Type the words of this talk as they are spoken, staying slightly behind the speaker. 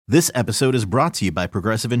This episode is brought to you by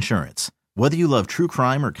Progressive Insurance. Whether you love true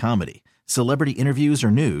crime or comedy, celebrity interviews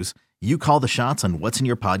or news, you call the shots on what's in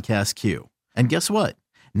your podcast queue. And guess what?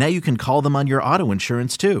 Now you can call them on your auto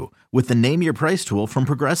insurance too with the Name Your Price tool from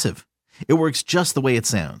Progressive. It works just the way it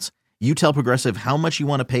sounds. You tell Progressive how much you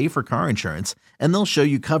want to pay for car insurance, and they'll show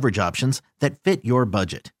you coverage options that fit your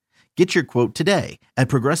budget. Get your quote today at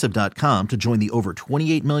Progressive.com to join the over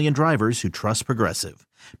 28 million drivers who trust Progressive.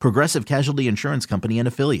 Progressive Casualty Insurance Company and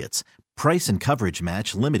Affiliates. Price and coverage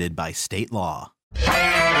match limited by state law.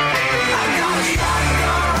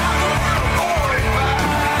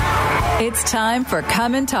 It's time for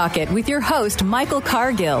Come and Talk It with your host, Michael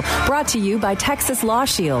Cargill, brought to you by Texas Law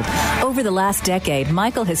Shield. Over the last decade,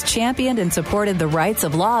 Michael has championed and supported the rights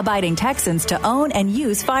of law-abiding Texans to own and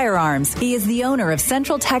use firearms. He is the owner of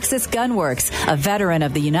Central Texas Gun Works, a veteran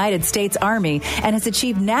of the United States Army, and has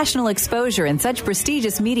achieved national exposure in such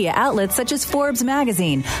prestigious media outlets such as Forbes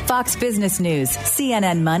Magazine, Fox Business News,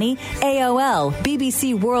 CNN Money, AOL,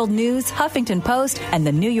 BBC World News, Huffington Post, and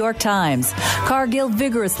the New York Times. Cargill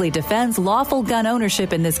vigorously defends lawful gun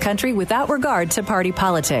ownership in this country without regard to party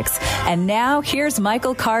politics. And now, here's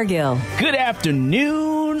Michael Cargill. Good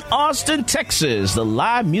afternoon, Austin, Texas, the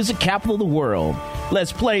live music capital of the world.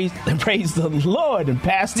 Let's praise the Lord and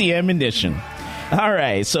pass the ammunition. All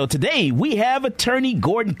right, so today we have attorney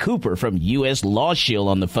Gordon Cooper from U.S. Law Shield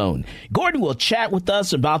on the phone. Gordon will chat with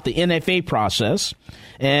us about the NFA process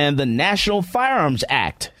and the National Firearms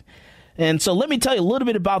Act. And so let me tell you a little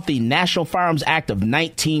bit about the National Firearms Act of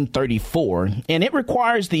 1934, and it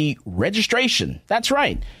requires the registration. That's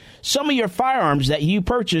right. Some of your firearms that you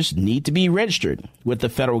purchase need to be registered with the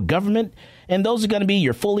federal government, and those are going to be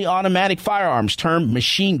your fully automatic firearms termed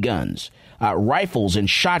machine guns, rifles and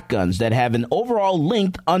shotguns that have an overall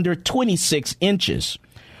length under 26 inches,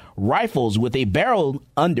 rifles with a barrel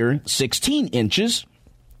under 16 inches,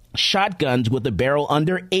 shotguns with a barrel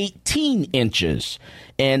under 18 inches,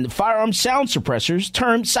 and firearm sound suppressors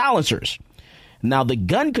termed silencers. Now, the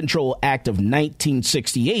Gun Control Act of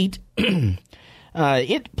 1968,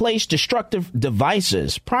 it placed destructive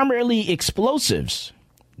devices, primarily explosives,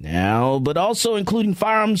 now, but also including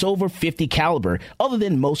firearms over 50 caliber, other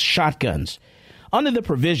than most shotguns. Under the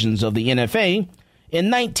provisions of the NFA, in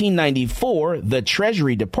 1994, the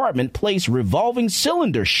Treasury Department placed revolving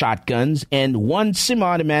cylinder shotguns and one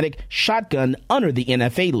semi-automatic shotgun under the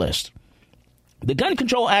NFA list. The Gun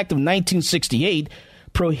Control Act of 1968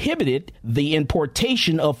 prohibited the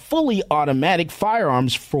importation of fully automatic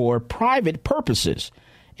firearms for private purposes,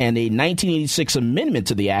 and a 1986 amendment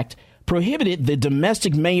to the act prohibited the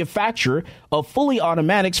domestic manufacture of fully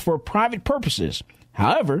automatics for private purposes.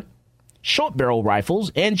 However, short barrel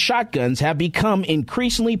rifles and shotguns have become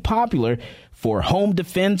increasingly popular for home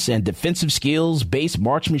defense and defensive skills-based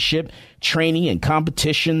marksmanship, training and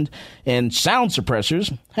competition, and sound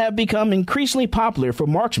suppressors have become increasingly popular for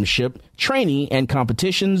marksmanship, training and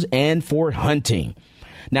competitions, and for hunting.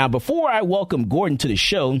 Now, before I welcome Gordon to the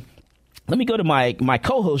show, let me go to my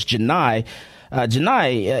co-host, Janai.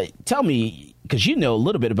 Janai, tell me, because you know a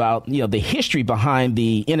little bit about the history behind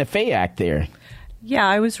the NFA Act there. Yeah,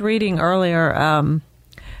 I was reading earlier.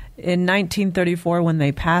 In 1934, when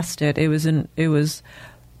they passed it, it was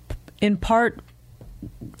in part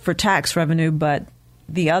for tax revenue, but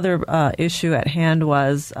the other issue at hand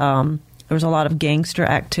was there was a lot of gangster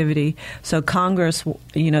activity. So Congress,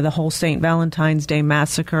 the whole St. Valentine's Day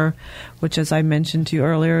massacre, which, as I mentioned to you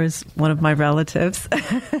earlier, is one of my relatives.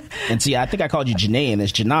 And see, I think I called you Janae, and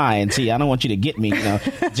it's Janai. And see, I don't want you to get me.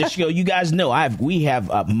 Just so you guys know, we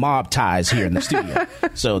have mob ties here in the studio.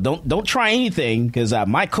 So don't try anything, because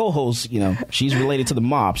my co-host, she's related to the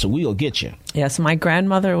mob, so we'll get you. Yes, my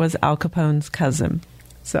grandmother was Al Capone's cousin.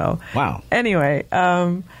 So, wow. Anyway,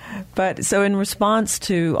 but so in response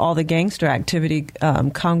to all the gangster activity,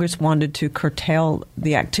 Congress wanted to curtail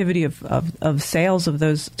the activity of sales of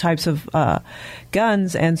those types of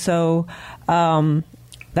guns. And so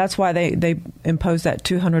that's why they imposed that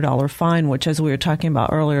 $200 fine, which, as we were talking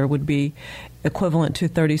about earlier, would be equivalent to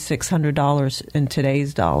 $3,600 in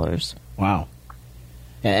today's dollars. Wow.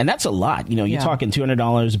 And that's a lot. You're talking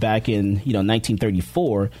 $200 back in,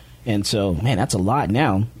 1934. And so, man, that's a lot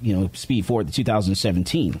now, speed forward to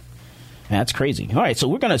 2017. That's crazy. All right, so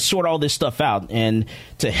we're going to sort all this stuff out. And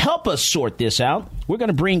to help us sort this out, we're going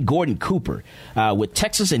to bring Gordon Cooper with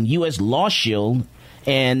Texas and U.S. Law Shield.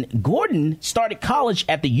 And Gordon started college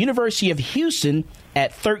at the University of Houston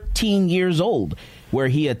at 13 years old, where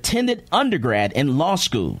he attended undergrad and law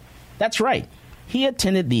school. That's right. He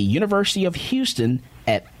attended the University of Houston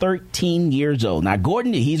at 13 years old. Now,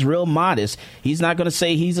 Gordon, he's real modest. He's not going to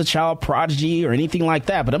say he's a child prodigy or anything like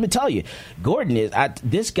that. But I'm going to tell you, Gordon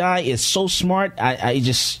this guy is so smart.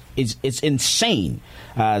 It's insane.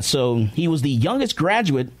 So he was the youngest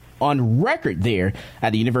graduate on record there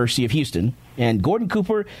at the University of Houston. And Gordon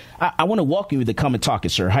Cooper, I want to welcome you to Come and Talk It,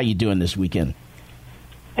 sir. How you doing this weekend?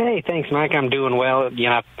 Hey, thanks, Mike. I'm doing well.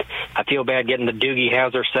 I feel bad getting the Doogie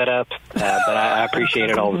Howser set up, but I appreciate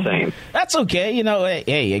it all the same. That's okay.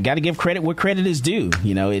 Hey, you got to give credit where credit is due.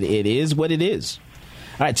 It is what it is.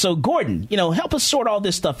 All right, so Gordon, help us sort all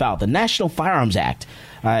this stuff out. The National Firearms Act.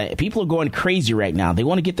 People are going crazy right now. They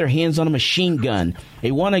want to get their hands on a machine gun.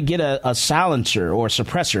 They want to get a silencer or a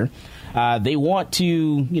suppressor. They want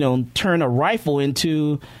to, turn a rifle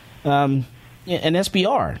into an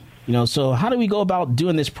SBR. So how do we go about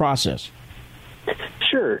doing this process?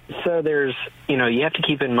 Sure. So there's, you have to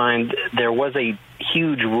keep in mind there was a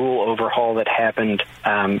huge rule overhaul that happened,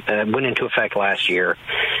 went into effect last year.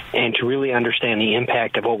 And to really understand the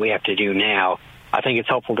impact of what we have to do now, I think it's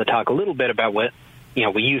helpful to talk a little bit about what,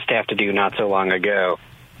 we used to have to do not so long ago.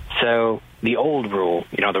 So the old rule,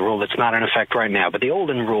 the rule that's not in effect right now, but the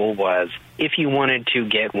olden rule was if you wanted to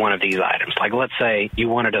get one of these items, like let's say you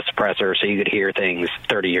wanted a suppressor so you could hear things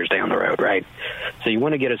 30 years down the road, right? So you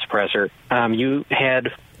want to get a suppressor. You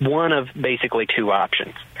had one of basically two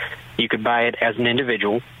options. You could buy it as an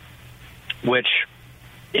individual, which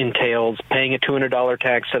entails paying a $200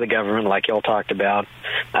 tax to the government, like y'all talked about.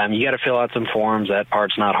 You got to fill out some forms. That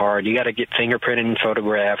part's not hard. You got to get fingerprinted and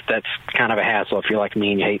photographed. That's kind of a hassle if you're like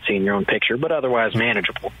me and you hate seeing your own picture, but otherwise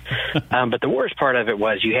manageable. But the worst part of it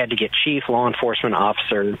was you had to get chief law enforcement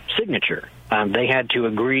officer signature. They had to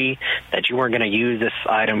agree that you weren't going to use this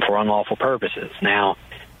item for unlawful purposes. Now,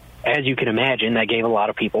 as you can imagine, that gave a lot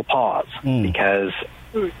of people pause because,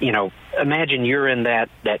 imagine you're in that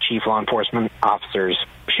chief law enforcement officer's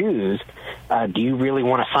shoes. Do you really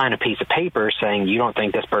want to sign a piece of paper saying you don't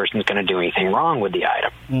think this person's going to do anything wrong with the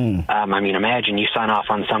item? Imagine you sign off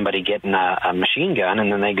on somebody getting a machine gun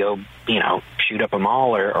and then they go, shoot up a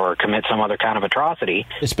mall or commit some other kind of atrocity.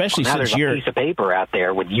 Especially now since there's a piece of paper out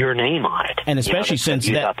there with your name on it. And especially since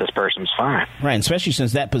you thought this person's fine. Right, and especially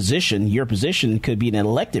since that position, your position, could be an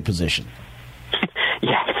elected position.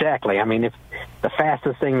 Yeah, exactly. If the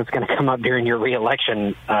fastest thing that's going to come up during your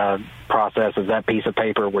reelection process is that piece of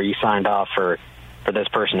paper where you signed off for this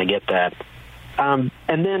person to get that. And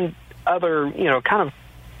then other, kind of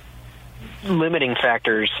limiting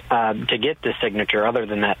factors to get the signature other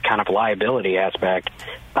than that kind of liability aspect.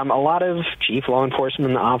 A lot of chief law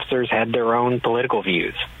enforcement officers had their own political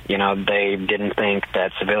views. They didn't think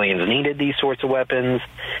that civilians needed these sorts of weapons,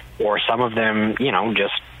 or some of them,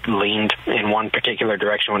 just leaned in one particular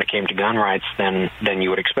direction when it came to gun rights than you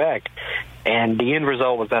would expect. And the end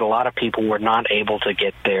result was that a lot of people were not able to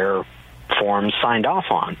get their forms signed off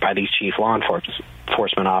on by these chief law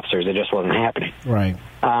enforcement officers. It just wasn't happening. Right.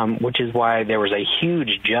 Which is why there was a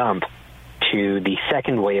huge jump to the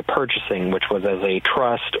second way of purchasing, which was as a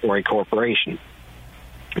trust or a corporation.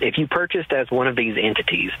 If you purchased as one of these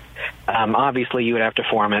entities, obviously you would have to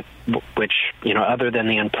form it, which, other than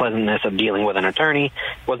the unpleasantness of dealing with an attorney,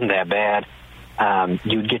 wasn't that bad.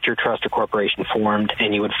 You would get your trust or corporation formed,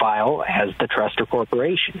 and you would file as the trust or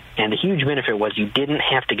corporation. And the huge benefit was you didn't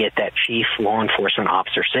have to get that chief law enforcement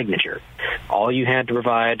officer signature. All you had to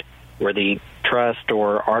provide were the trust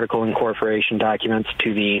or article incorporation documents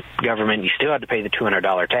to the government. You still had to pay the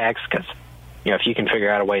 $200 tax because, if you can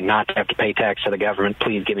figure out a way not to have to pay tax to the government,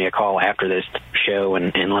 please give me a call after this show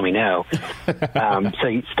and let me know. So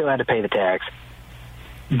you still had to pay the tax.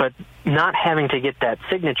 But not having to get that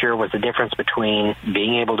signature was the difference between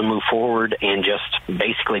being able to move forward and just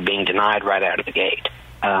basically being denied right out of the gate.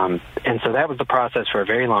 And so that was the process for a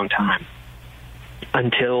very long time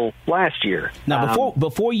until last year. Now,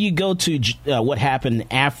 before you go to what happened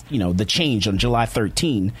after, the change on July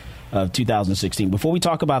 13 of 2016, before we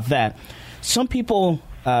talk about that, some people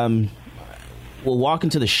will walk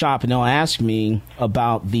into the shop and they'll ask me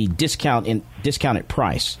about the discounted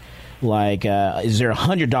price. Like, is there a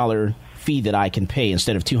 $100 fee that I can pay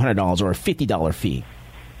instead of $200 or a $50 fee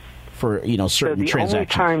for, certain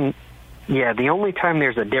transactions? The only time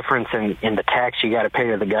there's a difference in the tax you got to pay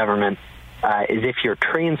to the government is if you're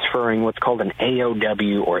transferring what's called an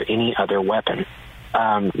AOW or any other weapon.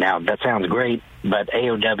 Now, that sounds great, but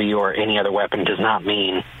AOW or any other weapon does not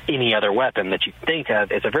mean any other weapon that you think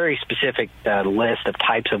of. It's a very specific list of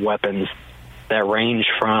types of weapons that range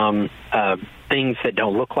from things that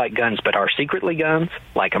don't look like guns but are secretly guns,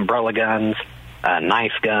 like umbrella guns,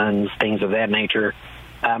 knife guns, things of that nature,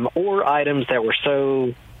 or items that were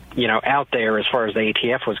so out there as far as the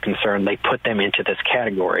ATF was concerned, they put them into this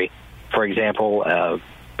category. For example, I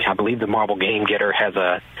believe the Marble Game Getter has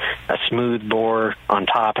a smooth bore on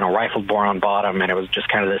top and a rifled bore on bottom, and it was just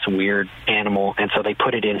kind of this weird animal, and so they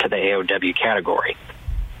put it into the AOW category.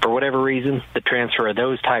 For whatever reason, the transfer of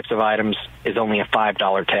those types of items is only a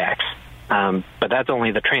 $5 tax. But that's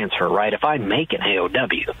only the transfer, right? If I make an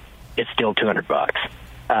AOW, it's still $200.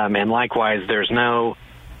 And likewise, there's no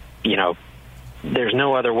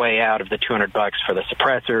other way out of the $200 for the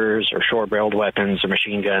suppressors or short-barreled weapons or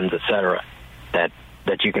machine guns, etc., that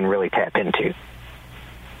you can really tap into.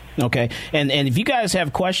 Okay. And if you guys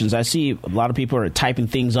have questions, I see a lot of people are typing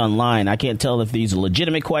things online. I can't tell if these are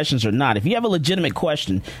legitimate questions or not. If you have a legitimate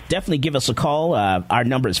question, definitely give us a call. Our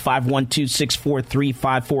number is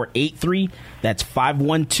 512-643-5483. That's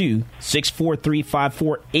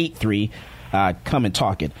 512-643-5483. Come and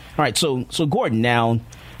talk it. All right. So Gordon, now,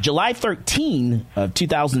 July 13 of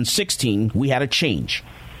 2016, we had a change.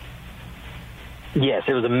 Yes,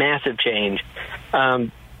 it was a massive change.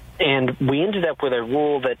 And we ended up with a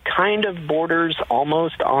rule that kind of borders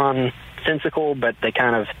almost on sensical, but they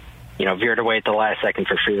kind of, veered away at the last second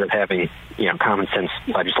for fear of having, common sense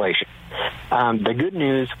legislation. The good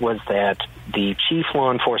news was that the chief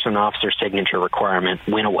law enforcement officer signature requirement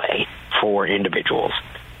went away for individuals.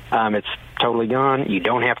 It's totally gone. You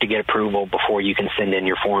don't have to get approval before you can send in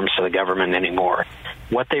your forms to the government anymore.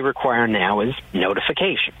 What they require now is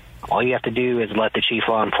notification. All you have to do is let the chief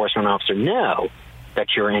law enforcement officer know that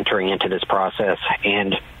you're entering into this process,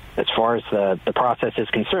 and as far as the process is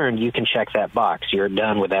concerned, you can check that box. You're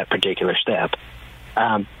done with that particular step.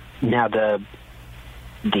 Now, the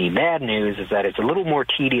bad news is that it's a little more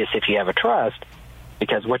tedious if you have a trust,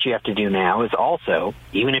 because what you have to do now is also,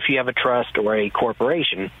 even if you have a trust or a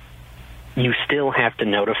corporation, you still have to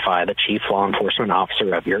notify the chief law enforcement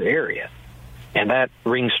officer of your area. And that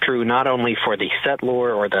rings true not only for the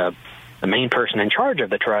settlor or the main person in charge of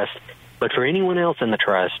the trust, but for anyone else in the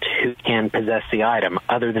trust who can possess the item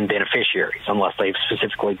other than beneficiaries, unless they've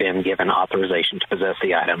specifically been given authorization to possess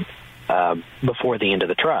the item before the end of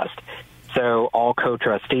the trust. So all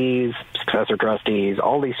co-trustees, successor trustees,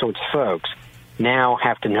 all these sorts of folks now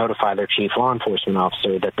have to notify their chief law enforcement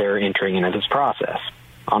officer that they're entering into this process.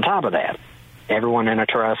 On top of that, everyone in a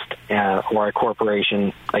trust or a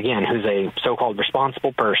corporation, again, who's a so-called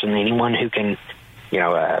responsible person, anyone who can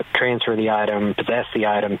transfer the item, possess the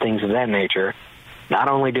item, things of that nature, not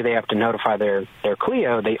only do they have to notify their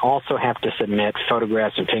CLEO, they also have to submit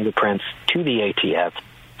photographs and fingerprints to the ATF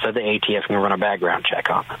so the ATF can run a background check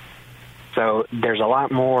on them. So there's a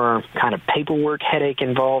lot more kind of paperwork headache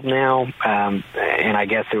involved now, and I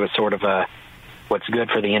guess it was sort of a what's good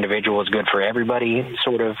for the individual is good for everybody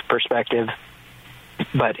sort of perspective.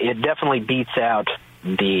 But it definitely beats out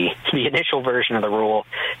the initial version of the rule,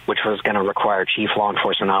 which was going to require chief law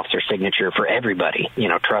enforcement officer signature for everybody,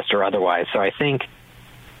 trust or otherwise. So I think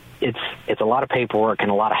it's a lot of paperwork and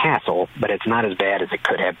a lot of hassle, but it's not as bad as it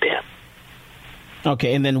could have been.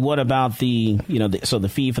 Okay, and then what about so the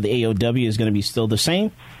fee for the AOW is going to be still the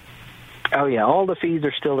same? Oh yeah, all the fees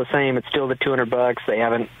are still the same. It's still the $200. They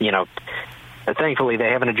haven't, thankfully they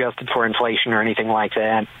haven't adjusted for inflation or anything like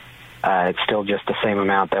that. It's still just the same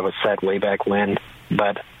amount that was set way back when.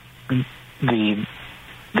 But the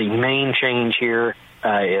main change here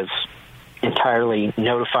is entirely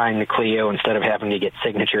notifying the CLEO instead of having to get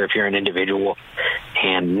signature if you're an individual.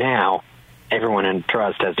 And now everyone in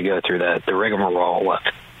trust has to go through the rigmarole of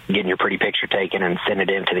getting your pretty picture taken and send it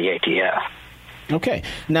in to the ATF. Okay.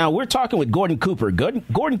 Now, we're talking with Gordon Cooper.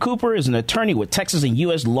 Gordon Cooper is an attorney with Texas and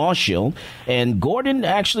U.S. Law Shield, and Gordon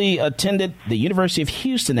actually attended the University of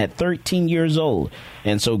Houston at 13 years old.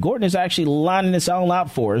 And so Gordon is actually lining this all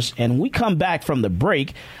out for us, and when we come back from the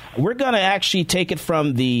break, we're going to actually take it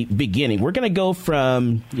from the beginning. We're going to go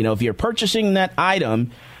from, if you're purchasing that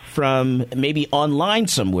item from maybe online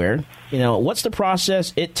somewhere, what's the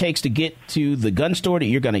process it takes to get to the gun store that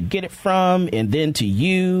you're going to get it from, and then to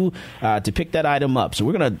you to pick that item up. So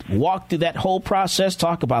we're going to walk through that whole process,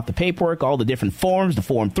 talk about the paperwork, all the different forms, the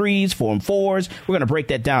Form 3s, Form 4s. We're going to break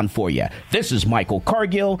that down for you. This is Michael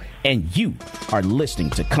Cargill, and you are listening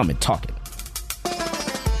to Come and Talk It.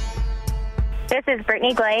 This is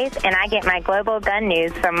Brittany Glaze, and I get my global gun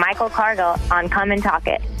news from Michael Cargill on Come and Talk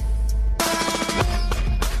It.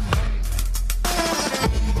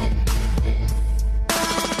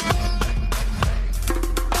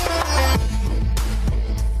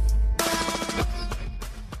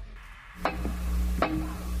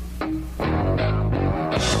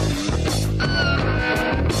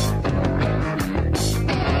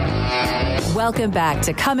 Welcome back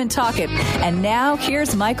to Come and Talk It. And now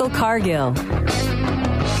here's Michael Cargill.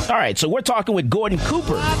 All right, so we're talking with Gordon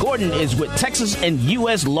Cooper. Gordon is with Texas and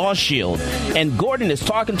U.S. Law Shield, and Gordon is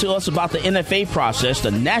talking to us about the NFA process,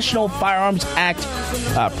 the National Firearms Act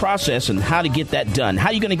process, and how to get that done. How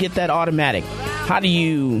are you going to get that automatic? How do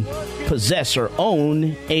you possess or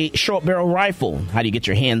own a short barrel rifle? How do you get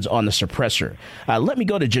your hands on the suppressor? Let me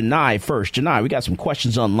go to Janai first. Janai, we got some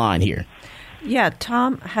questions online here. Yeah,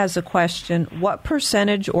 Tom has a question. What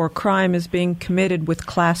percentage or crime is being committed with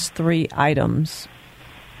Class 3 items?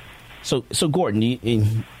 So Gordon,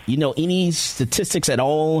 you know any statistics at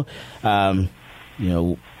all? What's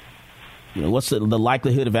the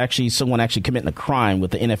likelihood of someone actually committing a crime with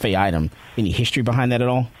the NFA item? Any history behind that at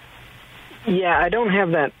all? Yeah, I don't have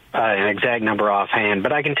that an exact number offhand,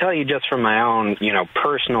 but I can tell you just from my own,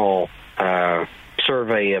 personal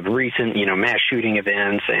survey of recent, mass shooting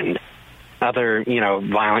events and other,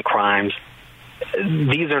 violent crimes.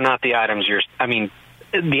 These are not the items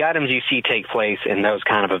the items you see take place in those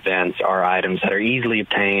kind of events are items that are easily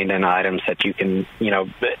obtained and items that you can,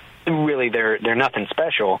 really they're nothing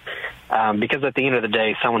special because at the end of the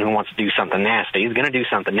day, someone who wants to do something nasty is going to do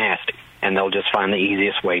something nasty, and they'll just find the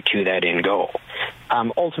easiest way to that end goal.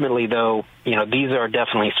 Ultimately, though, these are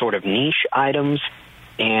definitely sort of niche items,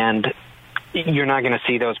 and you're not going to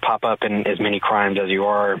see those pop up in as many crimes as you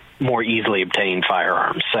are more easily obtained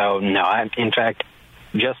firearms. So, no, in fact,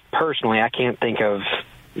 just personally, I can't think of,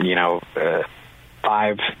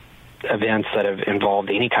 5 events that have involved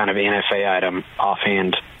any kind of NFA item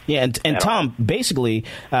offhand. Yeah, and Tom, basically,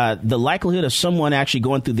 the likelihood of someone actually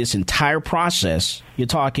going through this entire process, you're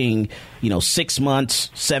talking, 6 months,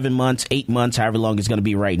 7 months, 8 months, however long it's going to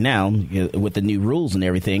be right now with the new rules and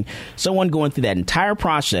everything. Someone going through that entire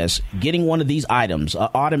process, getting one of these items,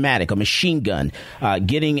 automatic, a machine gun,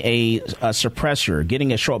 getting a suppressor,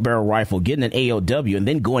 getting a short barrel rifle, getting an AOW, and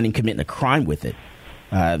then going and committing a crime with it.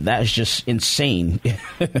 That is just insane.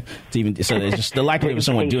 So it's just the likelihood of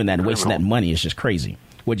someone doing that and wasting that money is just crazy.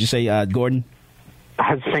 What'd you say, Gordon?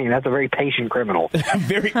 I was saying that's a very patient criminal.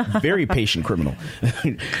 Very, very patient criminal.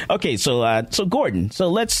 Okay, so Gordon, so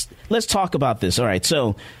let's talk about this. All right,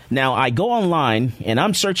 so now I go online and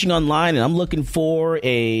I'm searching online and I'm looking for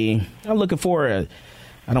a I don't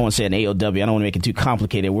want to say an AOW. I don't want to make it too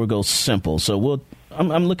complicated. We'll go simple. So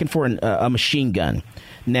I'm looking for a machine gun.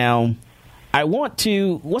 Now, what's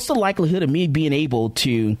the likelihood of me being able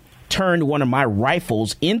to turn one of my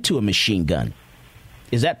rifles into a machine gun?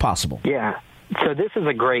 Is that possible? Yeah. So this is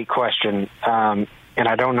a great question, and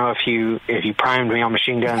I don't know if you primed me on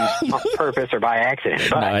machine guns on purpose or by accident.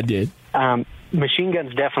 But, no, I did. Machine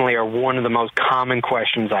guns definitely are one of the most common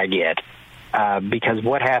questions I get because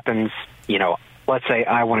what happens, let's say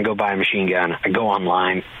I want to go buy a machine gun. I go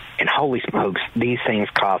online, and holy smokes, these things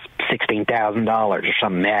cost $16,000 or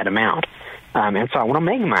some mad amount. And so I want to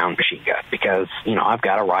make my own machine gun because, I've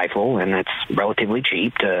got a rifle and it's relatively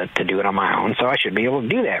cheap to do it on my own. So I should be able to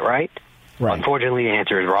do that, right? Right. Unfortunately, the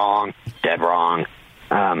answer is wrong, dead wrong,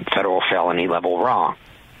 federal felony level wrong.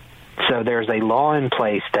 So there's a law in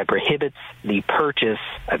place that prohibits the purchase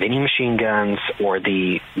of any machine guns or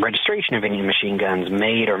the registration of any machine guns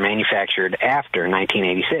made or manufactured after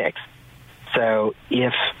 1986. So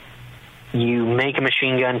if you make a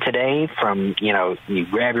machine gun today from, you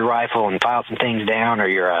grab your rifle and file some things down, or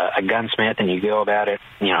you're a gunsmith and you go about it,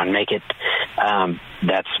 and make it,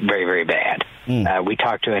 that's very, very bad. We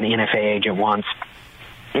talked to an NFA agent once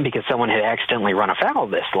because someone had accidentally run afoul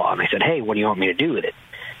of this law, and they said, hey, what do you want me to do with it?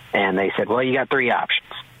 And they said, well, you got 3 options.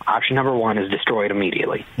 Option number 1 is destroy it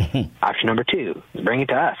immediately. Option number 2 is bring it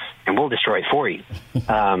to us, and we'll destroy it for you.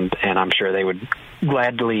 And I'm sure they would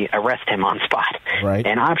gladly arrest him on spot. Right.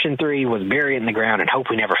 And option 3 was bury it in the ground and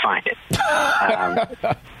hope we never find it.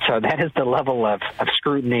 So that is the level of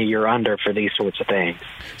scrutiny you're under for these sorts of things.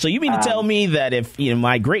 So you mean to tell me that if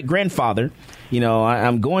my great-grandfather,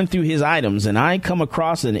 I'm going through his items and I come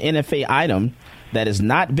across an NFA item that has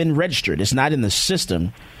not been registered, it's not in the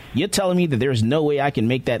system, you're telling me that there's no way I can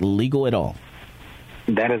make that legal at all?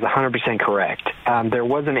 That is 100% correct. There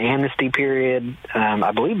was an amnesty period,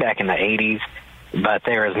 I believe back in the 80s, but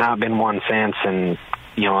there has not been one since, and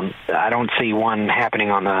I don't see one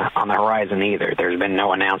happening on the horizon either. There's been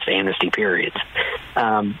no announced amnesty periods,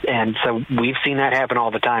 and so we've seen that happen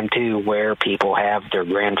all the time too, where people have their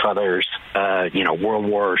grandfather's, World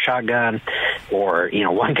War shotgun, or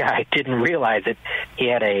one guy didn't realize it. He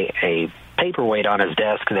had a paperweight on his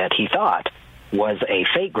desk that he thought was a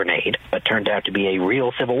fake grenade, but turned out to be a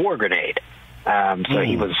real Civil War grenade. So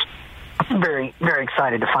he was very, very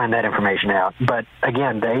excited to find that information out. But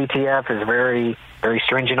again, the ATF is very, very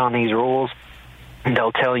stringent on these rules.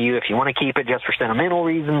 They'll tell you if you want to keep it just for sentimental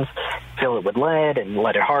reasons, fill it with lead and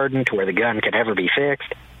let it harden to where the gun can never be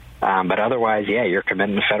fixed. But otherwise, yeah, you're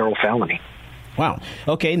committing a federal felony. Wow.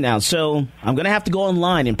 Okay, now, so I'm going to have to go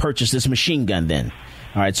online and purchase this machine gun then.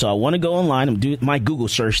 All right, so I want to go online and do my Google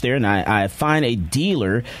search there, and I find a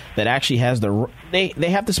dealer that actually has they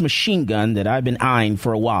have this machine gun that I've been eyeing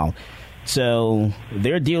for a while. So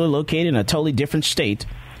they're a dealer located in a totally different state.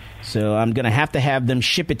 So I'm going to have them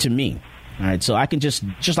ship it to me. All right, so I can just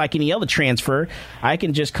like any other transfer, I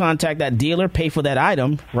can just contact that dealer, pay for that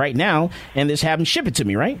item right now, and just have them ship it to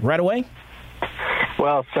me, right away?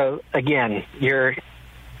 Well, so again,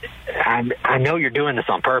 I know you're doing this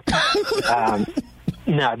on purpose.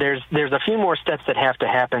 No, there's a few more steps that have to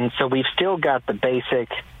happen. So we've still got the basic,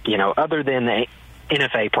 other than the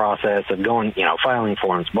NFA process of going, filing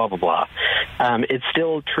forms, blah, blah, blah. It's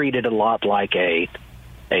still treated a lot like a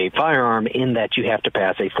firearm in that you have to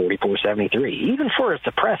pass a 4473, even for a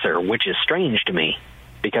suppressor, which is strange to me,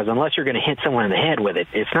 because unless you're going to hit someone in the head with it,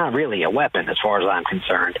 it's not really a weapon as far as I'm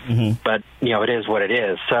concerned. Mm-hmm. But, it is what it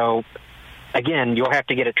is. So, again, you'll have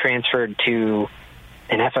to get it transferred to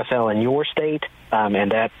an FFL in your state,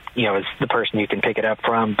 and that, is the person you can pick it up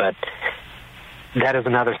from. But that is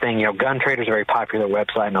another thing. Gun Trader is a very popular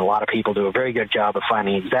website, and a lot of people do a very good job of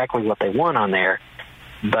finding exactly what they want on there,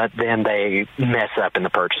 but then they mess up in the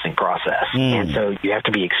purchasing process. And so you have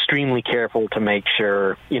to be extremely careful to make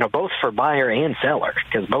sure, both for buyer and seller,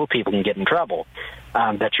 because both people can get in trouble,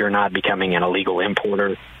 that you're not becoming an illegal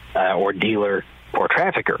importer or dealer or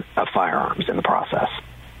trafficker of firearms in the process.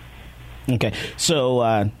 Okay,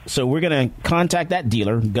 so we're going to contact that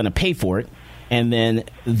dealer, going to pay for it, and then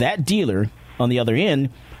that dealer on the other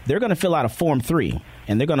end, they're going to fill out a Form 3,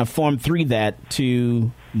 and they're going to Form 3 that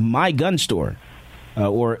to my gun store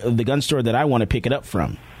or the gun store that I want to pick it up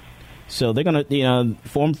from. So they're going to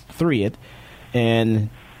Form 3 it, and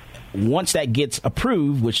once that gets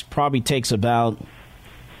approved, which probably takes about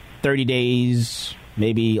 30 days,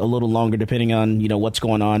 maybe a little longer depending on what's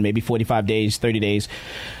going on, maybe 45 days, 30 days.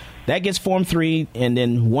 That gets Form 3, and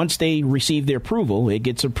then once they receive their approval, it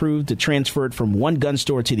gets approved to transfer it from one gun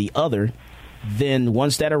store to the other. Then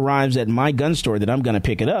once that arrives at my gun store that I'm going to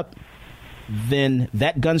pick it up, then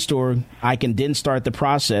that gun store, I can then start the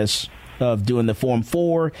process of doing the Form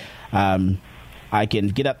 4. I can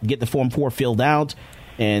get the Form 4 filled out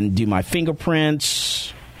and do my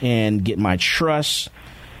fingerprints and get my trust.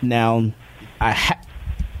 Now,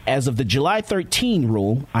 as of the July 13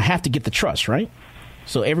 rule, I have to get the trust, right?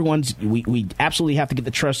 So we absolutely have to get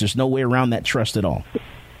the trust. There's no way around that trust at all.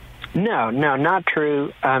 No, not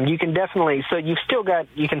true. You can definitely, so you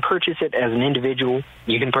can purchase it as an individual,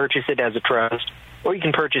 you can purchase it as a trust, or you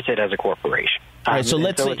can purchase it as a corporation. All right,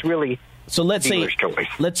 it's really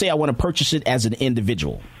let's say I want to purchase it as an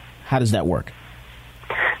individual. How does that work?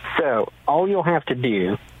 So all you'll have to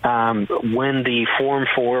do when the Form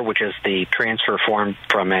 4, which is the transfer form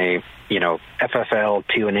from a FFL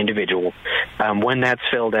to an individual, when that's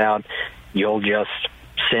filled out, you'll just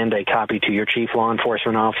send a copy to your chief law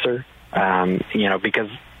enforcement officer, because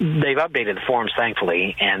they've updated the forms,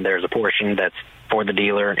 thankfully, and there's a portion that's for the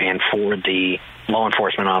dealer and for the law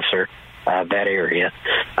enforcement officer, that area.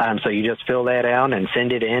 So you just fill that out and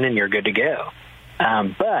send it in, and you're good to go.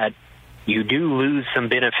 But you do lose some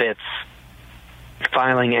benefits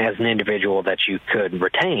filing as an individual that you could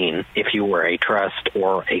retain if you were a trust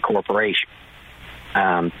or a corporation.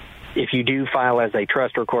 If you do file as a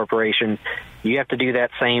trust or corporation, you have to do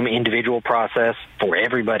that same individual process for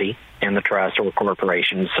everybody in the trust or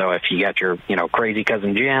corporation. So if you got your, crazy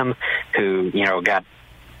cousin Jim who, got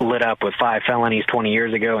lit up with 5 felonies 20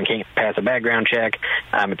 years ago and can't pass a background check,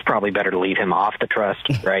 it's probably better to leave him off the trust,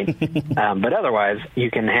 right? But otherwise, you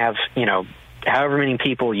can have, however many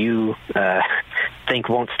people you think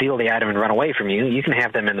won't steal the item and run away from you, you can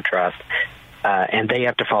have them in the trust, and they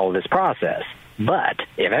have to follow this process. But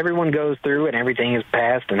if everyone goes through and everything is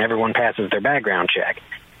passed and everyone passes their background check,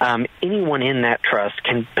 anyone in that trust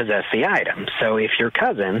can possess the item. So if your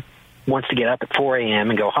cousin wants to get up at 4 a.m.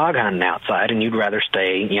 and go hog hunting outside and you'd rather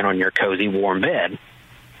stay, in your cozy, warm bed,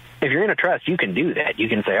 if you're in a trust, you can do that. You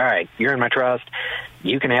can say, all right, you're in my trust.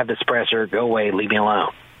 You can have the suppressor. Go away. Leave me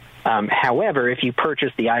alone. However, if you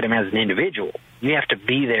purchase the item as an individual, you have to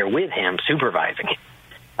be there with him supervising him.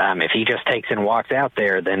 If he just takes and walks out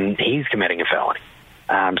there, then he's committing a felony.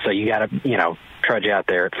 So you got to, trudge out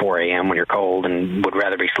there at 4 a.m. when you're cold and would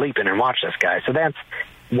rather be sleeping and watch this guy. So that's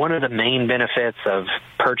one of the main benefits of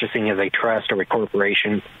purchasing as a trust or a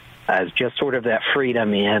corporation, is just sort of that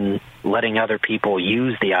freedom in letting other people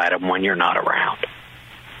use the item when you're not around.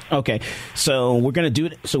 Okay, so we're going to do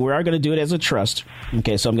it. So we are going to do it as a trust.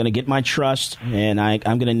 Okay, so I'm going to get my trust, and I'm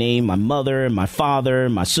going to name my mother, my father,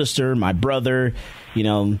 my sister, my brother,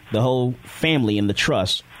 the whole family in the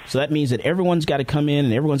trust. So that means that everyone's got to come in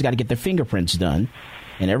and everyone's got to get their fingerprints done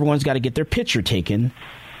and everyone's got to get their picture taken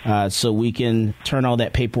so we can turn all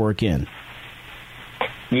that paperwork in.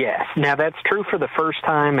 Yes. Now, that's true for the first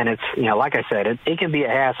time, and it's, like I said, it can be a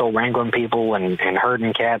hassle wrangling people and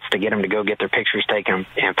herding cats to get them to go get their pictures taken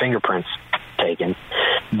and fingerprints taken.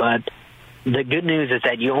 But the good news is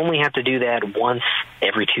that you only have to do that once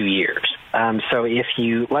every 2 years. So if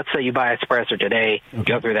let's say you buy a suppressor today,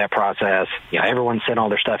 go through that process, everyone sent all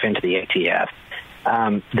their stuff into the ATF.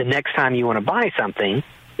 The next time you want to buy something,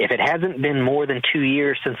 if it hasn't been more than 2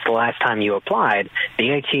 years since the last time you applied, the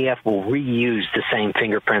ATF will reuse the same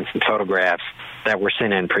fingerprints and photographs that were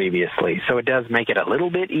sent in previously. So it does make it a little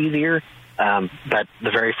bit easier, but the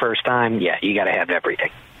very first time, you got to have everything.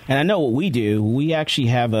 And I know what we do. We actually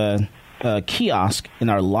have a kiosk in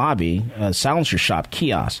our lobby, a silencer shop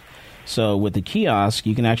kiosk. So with the kiosk,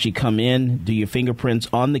 you can actually come in, do your fingerprints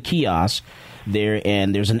on the kiosk there,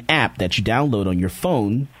 and there's an app that you download on your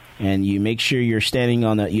phone, and you make sure you're standing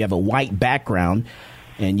you have a white background,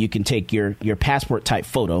 and you can take your passport type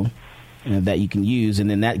photo that you can use, and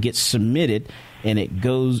then that gets submitted, and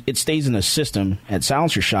it stays in the system at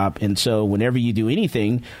Silencer Shop. And so whenever you do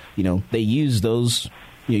anything, they use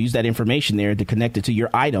use that information there to connect it to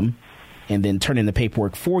your item, and then turn in the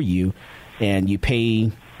paperwork for you, and you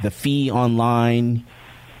pay the fee online,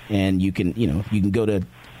 and you can go to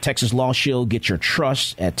Texas Law Shield, get your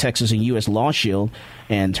trust at Texas and U.S. Law Shield,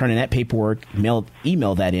 and turn in that paperwork,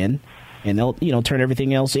 email that in, and they'll turn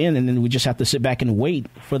everything else in, and then we just have to sit back and wait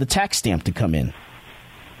for the tax stamp to come in.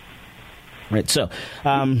 Right. So,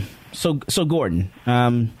 so Gordon.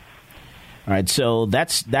 All right. So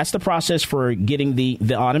that's the process for getting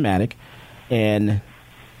the automatic, and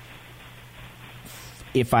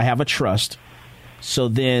if I have a trust, so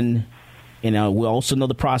then. We'll also know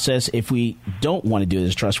the process if we don't want to do it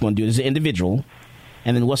as a trust, we want to do it as an individual.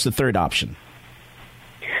 And then what's the third option?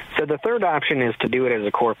 So the third option is to do it as a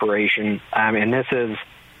corporation. And this is,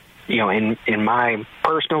 in my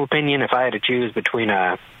personal opinion, if I had to choose between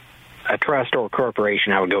a trust or a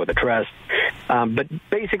corporation, I would go with a trust. But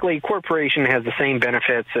basically, corporation has the same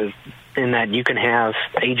benefits in that you can have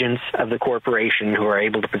agents of the corporation who are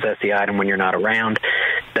able to possess the item when you're not around.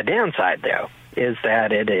 The downside, though, is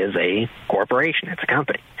that it is a corporation. It's a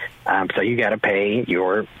company. So you got to pay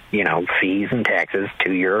your, fees and taxes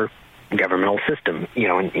to your governmental system,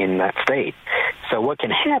 in that state. So what can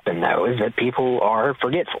happen, though, is that people are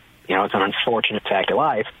forgetful. It's an unfortunate fact of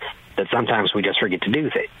life that sometimes we just forget to do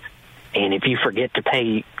things. And if you forget to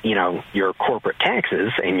pay, your corporate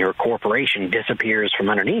taxes and your corporation disappears from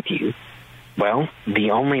underneath you, well,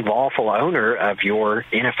 the only lawful owner of your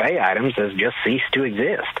NFA items has just ceased to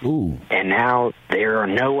exist. Ooh. And now there are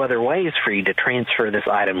no other ways for you to transfer this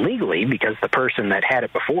item legally because the person that had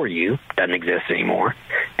it before you doesn't exist anymore.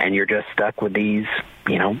 And you're just stuck with these,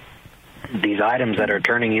 these items that are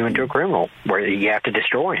turning you into a criminal where you have to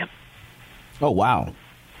destroy them. Oh, wow.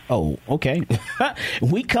 Oh, okay.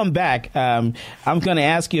 We come back. I'm going to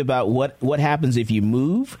ask you about what happens if you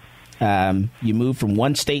move. You move from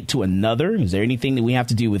one state to another. Is there anything that we have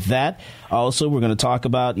to do with that? Also, we're going to talk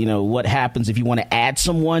about, what happens if you want to add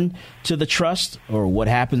someone to the trust, or what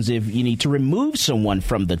happens if you need to remove someone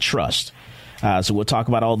from the trust. So we'll talk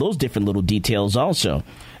about all those different little details also.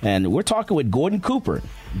 And we're talking with Gordon Cooper.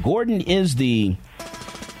 Gordon is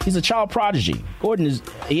he's a child prodigy.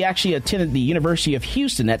 He actually attended the University of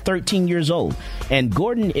Houston at 13 years old. And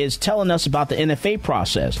Gordon is telling us about the NFA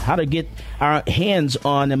process, how to get our hands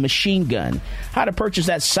on a machine gun, how to purchase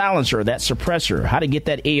that silencer, that suppressor, how to get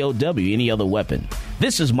that AOW, any other weapon.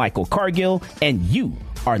 This is Michael Cargill, and you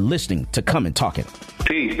are listening to Come and Talk It.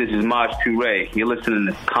 Peace, this is Maj Toure. You're listening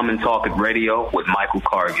to Come and Talk It Radio with Michael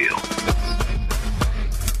Cargill.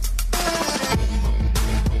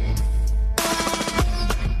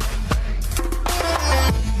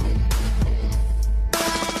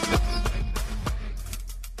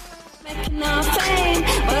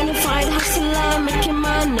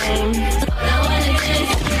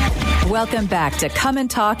 Welcome back to Come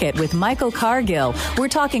and Talk It with Michael Cargill. We're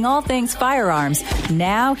talking all things firearms.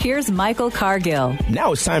 Now, here's Michael Cargill.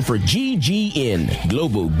 Now it's time for GGN,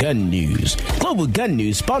 Global Gun News. Global Gun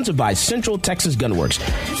News, sponsored by Central Texas Gunworks,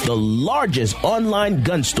 the largest online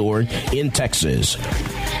gun store in Texas.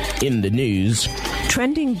 In the news,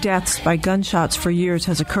 trending deaths by gunshots for years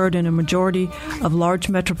has occurred in a majority of large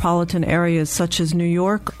metropolitan areas such as New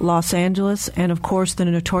York, Los Angeles, and of course the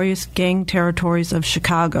notorious gang territories of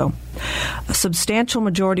Chicago. A substantial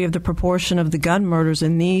majority of the proportion of the gun murders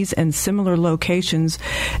in these and similar locations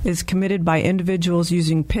is committed by individuals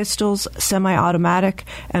using pistols, semi-automatic,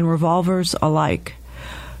 and revolvers alike.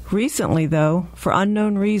 Recently, though, for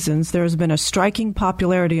unknown reasons, there has been a striking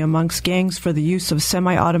popularity amongst gangs for the use of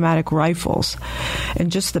semi-automatic rifles. In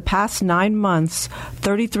just the past 9 months,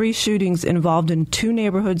 33 shootings involved in 2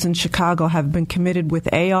 neighborhoods in Chicago have been committed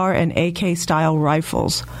with AR and AK-style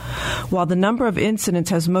rifles. While the number of incidents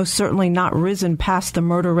has most certainly not risen past the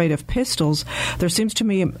murder rate of pistols, there seems to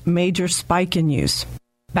be a major spike in use.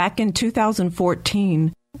 Back in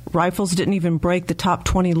 2014, rifles didn't even break the top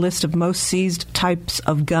 20 list of most seized types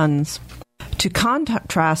of guns. To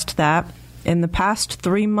contrast that, in the past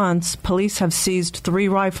 3 months, police have seized 3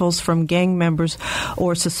 rifles from gang members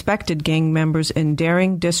or suspected gang members in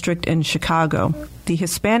Daring District in Chicago. The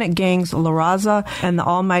Hispanic gangs La Raza and the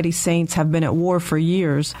Almighty Saints have been at war for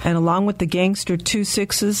years, and along with the gangster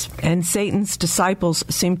 2-6s and Satan's Disciples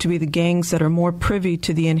seem to be the gangs that are more privy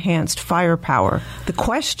to the enhanced firepower. The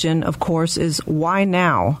question, of course, is why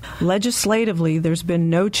now? Legislatively, there's been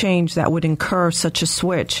no change that would incur such a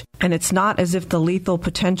switch, and it's not as if the lethal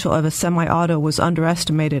potential of a semi-auto was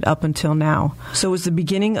underestimated up until now. So is the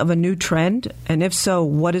beginning of a new trend? And if so,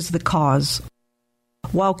 what is the cause?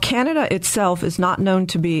 While Canada itself is not known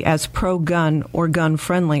to be as pro-gun or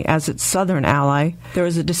gun-friendly as its southern ally, there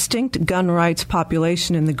is a distinct gun rights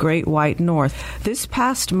population in the Great White North. This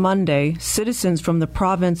past Monday, citizens from the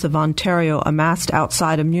province of Ontario amassed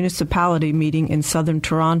outside a municipality meeting in southern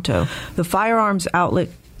Toronto. The firearms outlet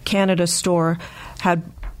Canada store had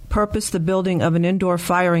purposed the building of an indoor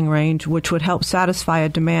firing range, which would help satisfy a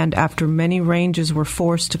demand after many ranges were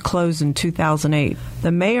forced to close in 2008.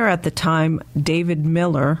 The mayor at the time, David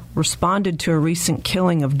Miller, responded to a recent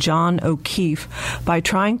killing of John O'Keefe by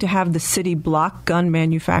trying to have the city block gun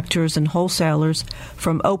manufacturers and wholesalers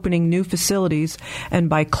from opening new facilities and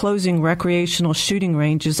by closing recreational shooting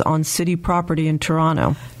ranges on city property in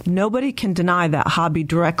Toronto. Nobody can deny that hobby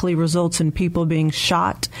directly results in people being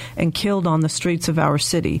shot and killed on the streets of our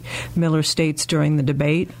city, Miller states during the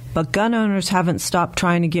debate. But gun owners haven't stopped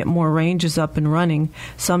trying to get more ranges up and running.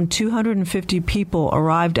 Some 250 people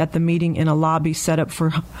arrived at the meeting in a lobby set up for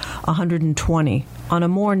 120. On a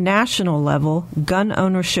more national level, gun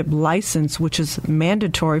ownership license, which is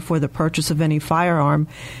mandatory for the purchase of any firearm,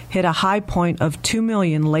 hit a high point of 2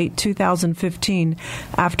 million late 2015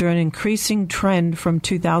 after an increasing trend from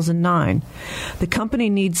 2009. The company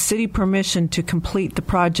needs city permission to complete the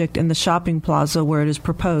project in the shopping plaza where it is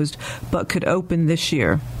proposed, but could open this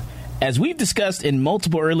year. As we've discussed in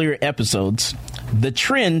multiple earlier episodes, the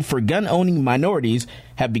trend for gun-owning minorities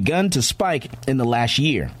have begun to spike in the last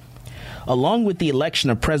year. Along with the election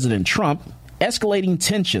of President Trump, escalating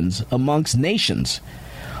tensions amongst nations,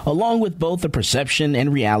 along with both the perception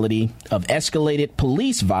and reality of escalated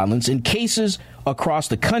police violence in cases across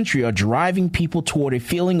the country are driving people toward a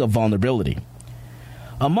feeling of vulnerability.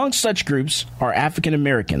 Amongst such groups are African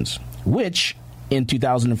Americans, which in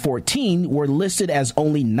 2014 were listed as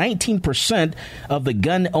only 19% of the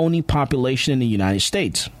gun-owning population in the United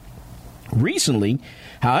States. Recently,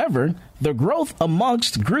 however, the growth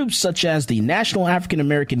amongst groups such as the National African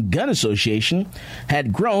American Gun Association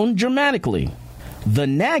had grown dramatically. The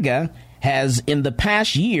NAGA has, in the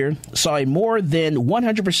past year, saw a more than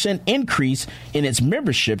 100% increase in its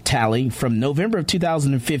membership tally from November of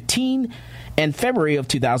 2015 and February of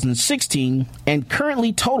 2016, and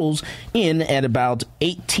currently totals in at about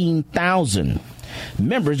 18,000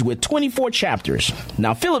 members with 24 chapters.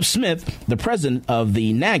 Now, Philip Smith, the president of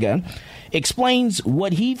the NAGA, explains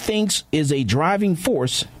what he thinks is a driving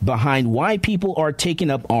force behind why people are taking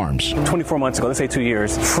up arms. 24 months ago, let's say 2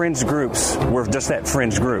 years, fringe groups were just that,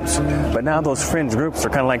 fringe groups. But now those fringe groups are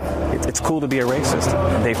kind of like, it's cool to be a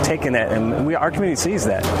racist. They've taken that, and our community sees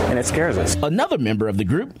that, and it scares us. Another member of the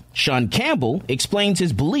group, Sean Campbell, explains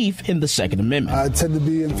his belief in the Second Amendment. I tend to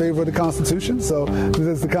be in favor of the Constitution, so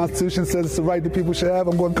because the Constitution says it's the right that people should have,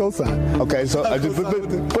 I'm going to co-sign. Okay, so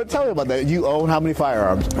but tell me about that. You own how many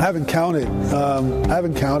firearms? I haven't counted. I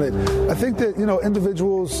think that,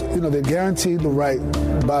 individuals, they're guaranteed the right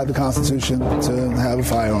by the Constitution to have a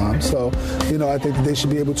firearm. So, I think that they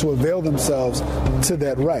should be able to avail themselves to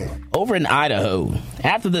that right. Over in Idaho,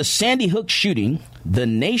 after the Sandy Hook shooting, the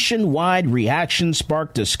nationwide reaction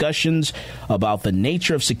sparked discussions about the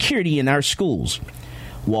nature of security in our schools.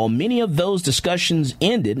 While many of those discussions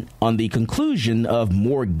ended on the conclusion of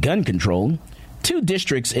more gun control, 2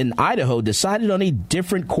 districts in Idaho decided on a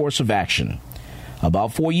different course of action.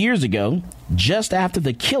 About 4 years ago, just after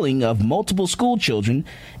the killing of multiple school children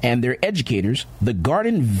and their educators, the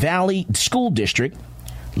Garden Valley School District,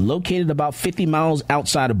 located about 50 miles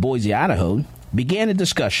outside of Boise, Idaho, began a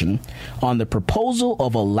discussion on the proposal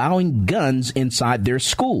of allowing guns inside their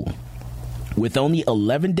school. With only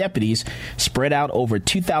 11 deputies spread out over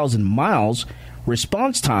 2,000 miles,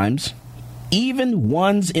 Response times, even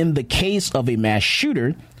ones in the case of a mass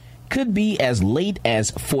shooter, could be as late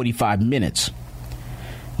as 45 minutes.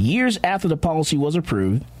 Years after the policy was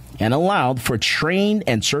approved and allowed for trained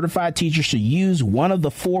and certified teachers to use one of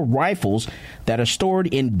the 4 rifles that are stored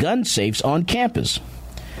in gun safes on campus.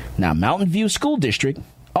 Now, Mountain View School District,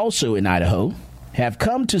 also in Idaho, have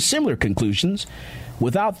come to similar conclusions.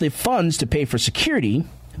 Without the funds to pay for security,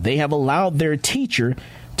 they have allowed their teacher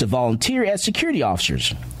to volunteer as security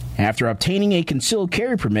officers. After obtaining a concealed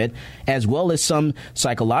carry permit, as well as some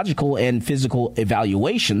psychological and physical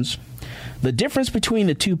evaluations, the difference between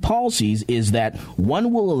the 2 policies is that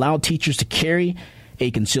one will allow teachers to carry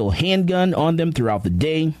a concealed handgun on them throughout the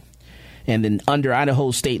day, and then under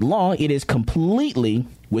Idaho state law, it is completely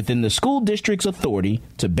within the school district's authority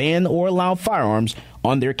to ban or allow firearms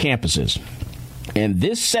on their campuses. And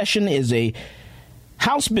this session is a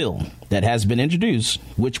House bill that has been introduced,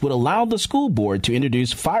 which would allow the school board to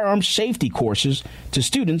introduce firearms safety courses to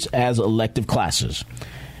students as elective classes.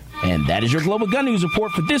 And that is your Global Gun News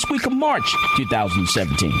Report for this week of March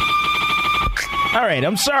 2017. All right,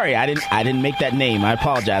 I'm sorry. I didn't make that name. I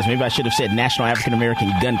apologize. Maybe I should have said National African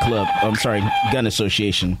American Gun Club. I'm sorry, Gun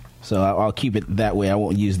Association. So I'll keep it that way. I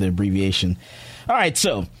won't use the abbreviation. All right,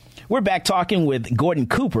 so we're back talking with Gordon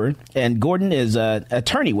Cooper, and Gordon is an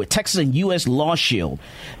attorney with Texas and U.S. Law Shield.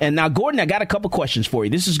 And now, Gordon, I got a couple questions for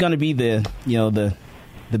you. This is going to be the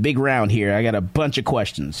big round here. I got a bunch of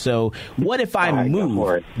questions. So, what if I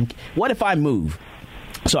move? What if I move?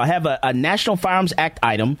 So, I have a National Firearms Act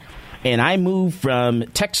item, and I move from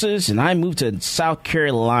Texas, and I move to South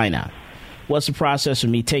Carolina. What's the process of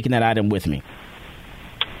me taking that item with me?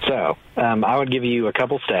 So I would give you a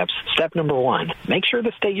couple steps. Step number 1, make sure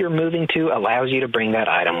the state you're moving to allows you to bring that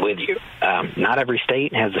item with you. Not every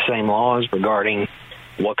state has the same laws regarding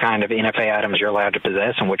what kind of NFA items you're allowed to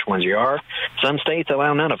possess and which ones you are. Some states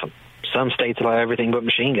allow none of them. Some states allow everything but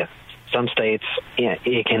machine guns. Some states,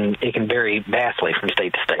 it can vary vastly from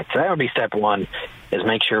state to state. So that would be step 1, is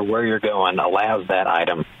make sure where you're going allows that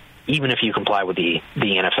item, even if you comply with the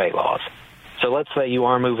NFA laws. So let's say you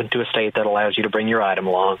are moving to a state that allows you to bring your item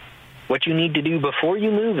along. What you need to do before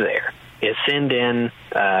you move there is send in,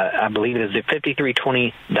 I believe it is the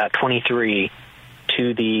 5320.23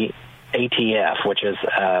 to the ATF, which is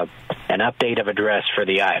an update of address for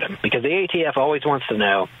the item. Because the ATF always wants to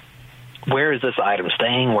know, where is this item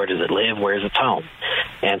staying? Where does it live? Where is its home?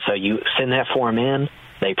 And so you send that form in.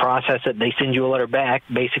 They process it. They send you a letter back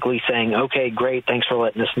basically saying, okay, great, thanks for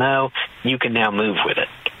letting us know. You can now move with it.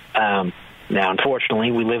 Now,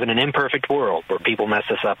 unfortunately, we live in an imperfect world where people mess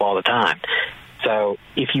this up all the time. So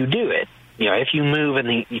if you do it, if you move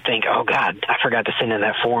and you think, oh, God, I forgot to send in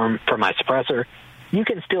that form for my suppressor, you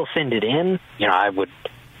can still send it in. I would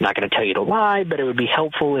not going to tell you to lie, but it would be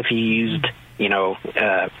helpful if you used,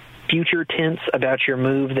 future tense about your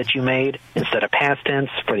move that you made instead of past tense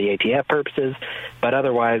for the ATF purposes. But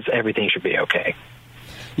otherwise, everything should be okay.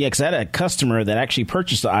 Yeah, because I had a customer that actually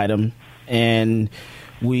purchased the item, and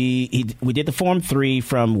we did the Form 3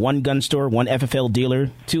 from one gun store, one FFL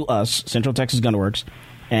dealer to us, Central Texas Gun Works,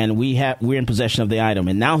 and we're in possession of the item.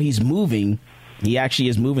 And now he's moving. He actually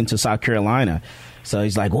is moving to South Carolina. So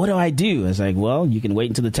he's like, what do I do? I was like, well, you can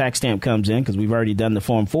wait until the tax stamp comes in, because we've already done the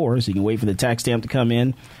Form 4, so you can wait for the tax stamp to come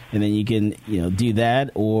in, and then you can do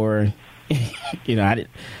that. Or I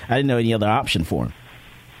didn't know any other option for him.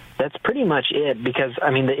 That's pretty much it, because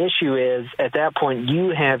the issue is at that point you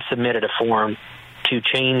have submitted a form to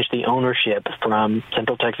change the ownership from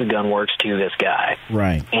Central Texas Gun Works to this guy.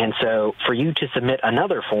 Right. And so for you to submit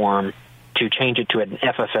another form to change it to an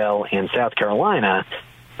FFL in South Carolina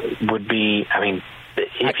would be,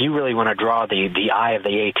 if you really want to draw the eye of the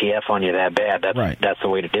ATF on you that bad, that's the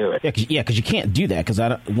way to do it. Yeah, because you can't do that, because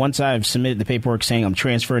once I've submitted the paperwork saying I'm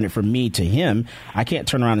transferring it from me to him, I can't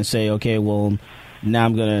turn around and say, okay, well, now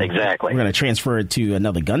we're going to transfer it to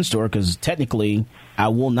another gun store, because technically I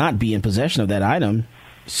will not be in possession of that item,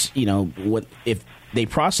 if they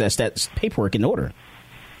process that paperwork in order.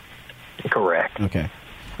 Correct. Okay.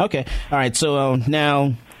 All right. So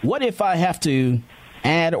now, what if I have to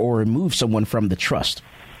add or remove someone from the trust?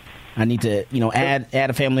 I need to, add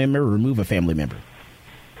a family member or remove a family member.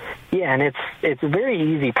 Yeah, and it's a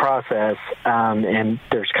very easy process, and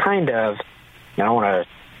there's kind of, I don't want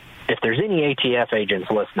to. If there's any ATF agents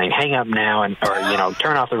listening, hang up now or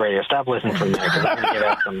turn off the radio. Stop listening from there, because I'm going to give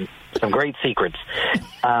out some great secrets.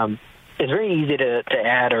 It's very easy to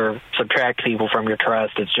add or subtract people from your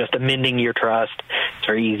trust. It's just amending your trust. It's a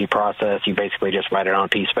very easy process. You basically just write it on a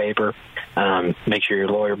piece of paper, make sure your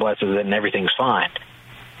lawyer blesses it, and everything's fine.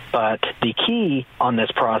 But the key on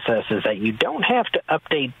this process is that you don't have to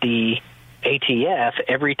update the ATF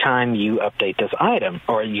every time you update this item,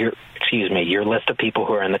 or your list of people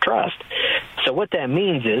who are in the trust. So what that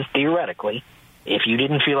means is, theoretically, if you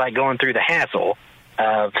didn't feel like going through the hassle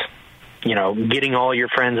of, getting all your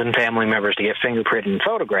friends and family members to get fingerprinted and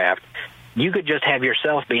photographed, you could just have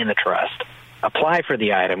yourself be in the trust, apply for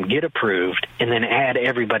the item, get approved, and then add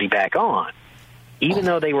everybody back on. Even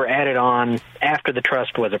though they were added on after the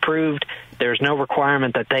trust was approved, there's no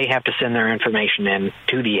requirement that they have to send their information in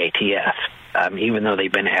to the ATF, even though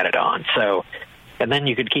they've been added on. So, and then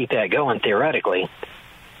you could keep that going theoretically.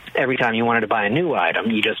 Every time you wanted to buy a new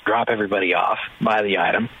item, you just drop everybody off, buy the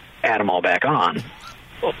item, add them all back on.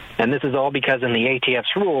 And this is all because in the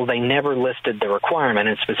ATF's rule, they never listed the requirement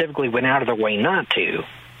and specifically went out of their way not to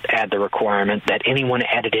add the requirement that anyone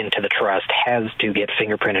added into the trust has to get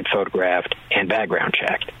fingerprinted, photographed, and background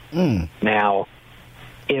checked. Now,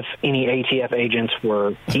 if any ATF agents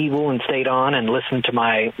were evil and stayed on and listened to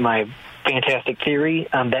my fantastic theory,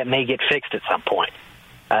 that may get fixed at some point.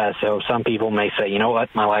 So some people may say, you know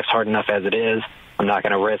what, my life's hard enough as it is. I'm not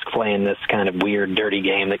going to risk playing this kind of weird, dirty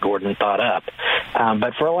game that Gordon thought up.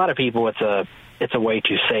 But for a lot of people, it's a way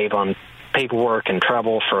to save on paperwork and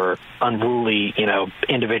trouble for unruly,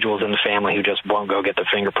 individuals in the family who just won't go get the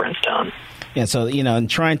fingerprints done. Yeah, so, in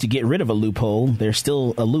trying to get rid of a loophole, there's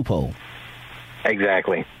still a loophole.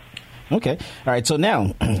 Exactly. Okay. All right, so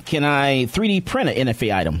now, can I 3D print an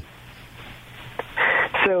NFA item?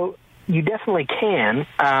 So you definitely can,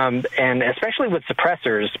 and especially with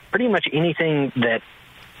suppressors, pretty much anything that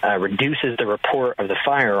reduces the report of the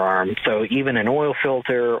firearm. So even an oil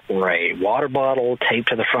filter or a water bottle taped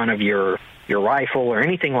to the front of your rifle or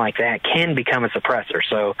anything like that can become a suppressor.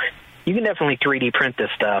 So you can definitely 3D print this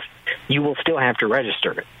stuff. You will still have to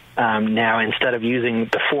register it. Now, instead of using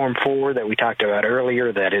the Form 4 that we talked about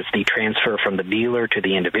earlier, that is the transfer from the dealer to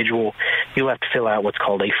the individual, you'll have to fill out what's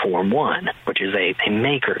called a Form 1, which is a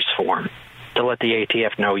maker's form, to let the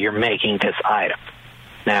ATF know you're making this item.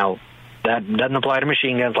 Now, that doesn't apply to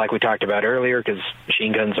machine guns like we talked about earlier, because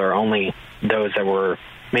machine guns are only those that were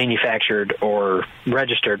manufactured or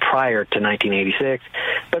registered prior to 1986.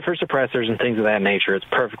 But for suppressors and things of that nature, it's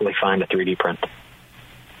perfectly fine to 3D print them.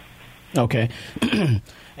 Okay.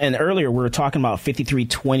 And earlier we were talking about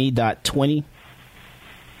 5320.20?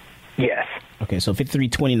 Yes. Okay, so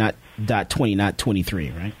 5320.20, not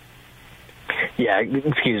 23, right? Yeah,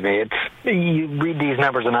 excuse me. You read these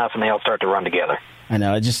numbers enough and they all start to run together. I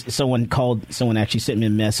know. Someone actually sent me a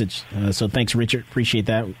message. So thanks, Richard. Appreciate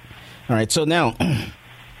that. All right. So now,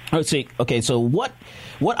 let's see. Okay. So what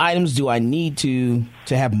items do I need to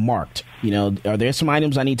have marked? Are there some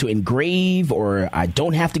items I need to engrave, or I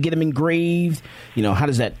don't have to get them engraved? How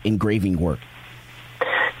does that engraving work?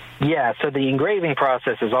 Yeah, so the engraving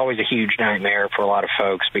process is always a huge nightmare for a lot of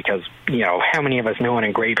folks because, how many of us know an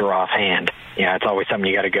engraver offhand? It's always something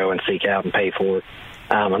you got to go and seek out and pay for.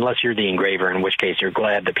 Unless you're the engraver, in which case you're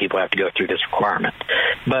glad that people have to go through this requirement.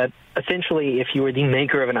 But essentially, if you are the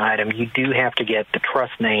maker of an item, you do have to get the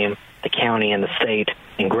trust name, the county, and the state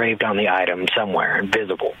engraved on the item somewhere and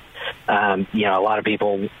visible. A lot of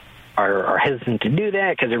people are hesitant to do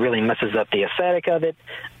that because it really messes up the aesthetic of it.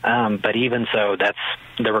 But even so, that's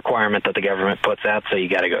the requirement that the government puts out, so you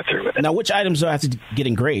got to go through with it. Now, which items do I have to get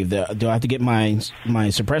engraved? Do I have to get my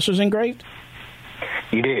suppressors engraved?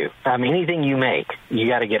 You do. Anything you make, you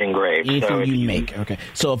got to get engraved. Anything you make, okay.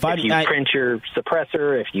 So if you print your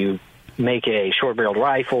suppressor, if you make a short-barreled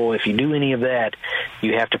rifle, if you do any of that,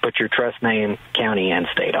 you have to put your trust name, county, and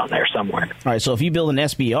state on there somewhere. All right, so if you build an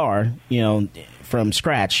SBR, from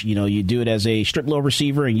scratch, you do it as a strip low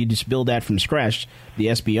receiver and you just build that from scratch, the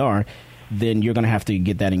SBR, then you're going to have to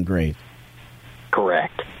get that engraved.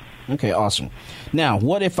 Correct. Okay, awesome. Now,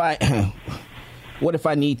 what if I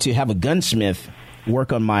need to have a gunsmith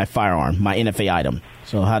work on my firearm, my NFA item?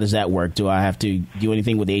 So how does that work? Do I have to do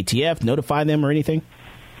anything with the ATF, notify them or anything?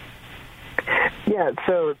 Yeah,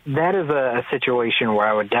 so that is a situation where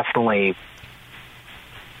I would definitely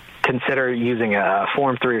consider using a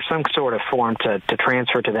Form 3 or some sort of form to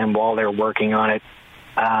transfer to them while they're working on it,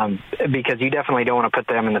 because you definitely don't want to put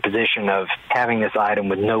them in the position of having this item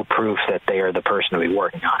with no proof that they are the person to be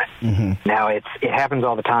working on it. Mm-hmm. Now, it happens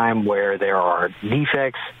all the time where there are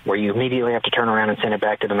defects where you immediately have to turn around and send it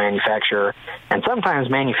back to the manufacturer, and sometimes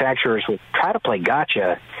manufacturers will try to play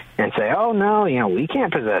gotcha and say, oh, no, we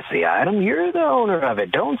can't possess the item. You're the owner of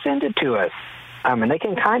it. Don't send it to us. And they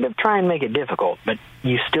can kind of try and make it difficult, but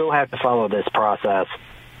you still have to follow this process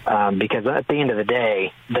because at the end of the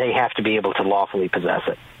day, they have to be able to lawfully possess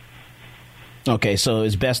it. Okay, so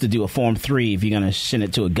it's best to do a Form 3 if you're going to send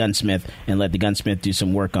it to a gunsmith and let the gunsmith do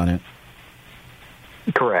some work on it.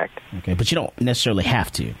 Correct. Okay, but you don't necessarily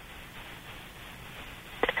have to.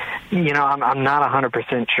 I'm not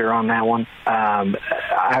 100% sure on that one.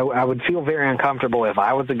 I would feel very uncomfortable if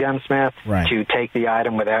I was a gunsmith to take the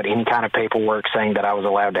item without any kind of paperwork saying that I was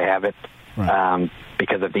allowed to have it. Right.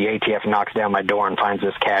 Because if the ATF knocks down my door and finds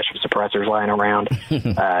this cache of suppressors lying around,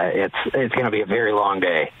 it's going to be a very long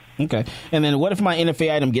day. Okay. And then what if my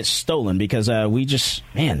NFA item gets stolen? Because we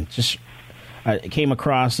I came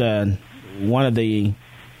across one of the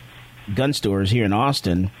gun stores here in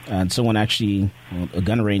Austin, and someone actually, a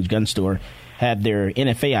gun range gun store, had their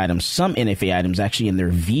NFA items, some NFA items actually in their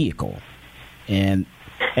vehicle, and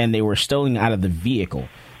they were stolen out of the vehicle.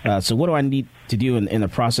 So what do I need to do in a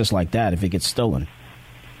process like that if it gets stolen?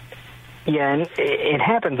 Yeah, and it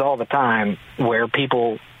happens all the time where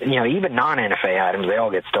people, even non-NFA items, they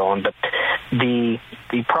all get stolen. But the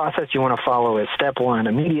process you want to follow is step one,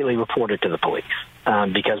 immediately report it to the police.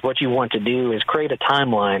 Because what you want to do is create a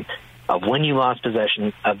timeline of when you lost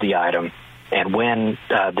possession of the item and when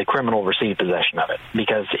the criminal received possession of it.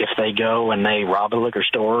 Because if they go and they rob a liquor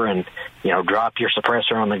store and, drop your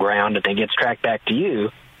suppressor on the ground and it gets tracked back to you,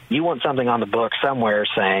 you want something on the book somewhere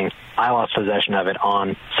saying, I lost possession of it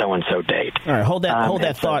on so-and-so date. All right, hold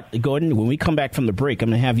that thought, Gordon. When we come back from the break, I'm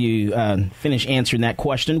going to have you finish answering that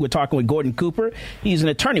question. We're talking with Gordon Cooper. He's an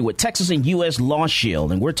attorney with Texas and U.S. Law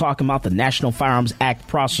Shield, and we're talking about the National Firearms Act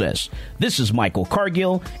process. This is Michael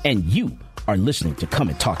Cargill, and you are listening to Come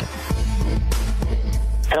and Talk It.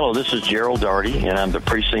 Hello, this is Gerald Daugherty, and I'm the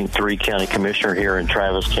Precinct 3 County Commissioner here in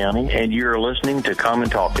Travis County, and you're listening to Come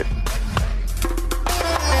and Talk It.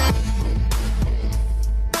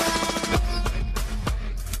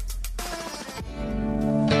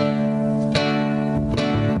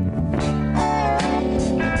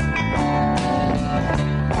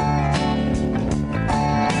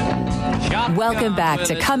 Welcome back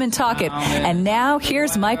to Come and Talk It. And now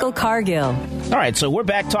here's Michael Cargill. All right, so we're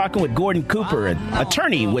back talking with Gordon Cooper, an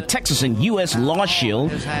attorney with Texas and U.S. Law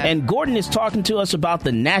Shield. And Gordon is talking to us about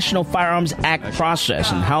the National Firearms Act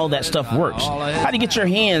process and how that stuff works. How do you get your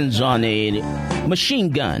hands on a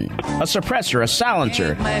machine gun, a suppressor, a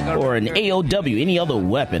silencer, or an AOW, any other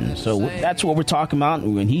weapon? So that's what we're talking about.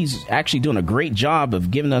 And he's actually doing a great job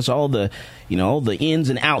of giving us all the, the ins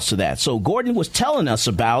and outs of that. So Gordon was telling us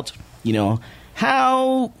about,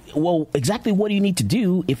 exactly what do you need to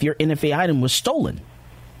do if your NFA item was stolen?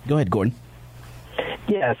 Go ahead, Gordon.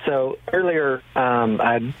 Yeah, so earlier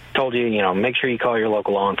I told you, make sure you call your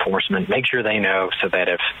local law enforcement. Make sure they know so that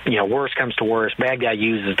if, worse comes to worse, bad guy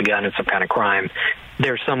uses the gun in some kind of crime,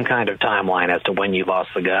 there's some kind of timeline as to when you lost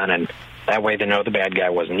the gun, and that way they know the bad guy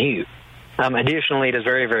wasn't you. Additionally, it is a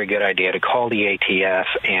very, very good idea to call the ATF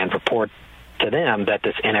and report to them that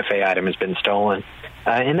this NFA item has been stolen.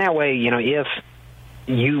 And that way, if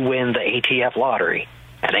you win the ATF lottery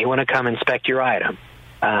and they want to come inspect your item,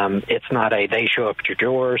 it's not they show up at your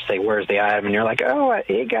door, say, where's the item? And you're like, oh,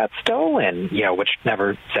 it got stolen, which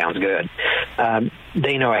never sounds good.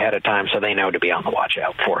 They know ahead of time, so they know to be on the watch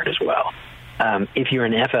out for it as well. If you're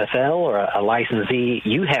an FFL or a licensee,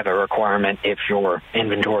 you have a requirement if your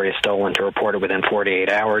inventory is stolen to report it within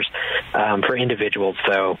 48 hours. For individuals,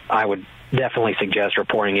 though, I would definitely suggest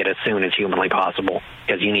reporting it as soon as humanly possible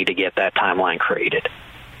because you need to get that timeline created.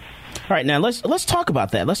 All right, now let's talk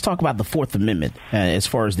about that. Let's talk about the Fourth Amendment as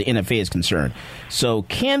far as the NFA is concerned. So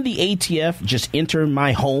can the ATF just enter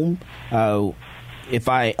my home if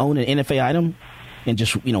I own an NFA item and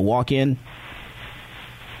just, walk in?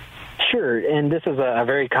 Sure, and this is a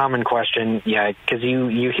very common question, because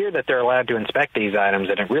you hear that they're allowed to inspect these items,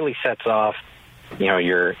 and it really sets off,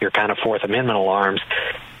 your kind of Fourth Amendment alarms.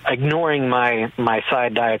 Ignoring my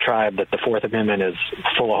side diatribe that the Fourth Amendment is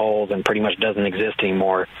full of holes and pretty much doesn't exist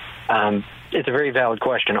anymore, it's a very valid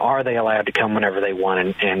question. Are they allowed to come whenever they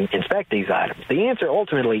want and inspect these items? The answer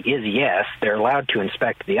ultimately is yes. They're allowed to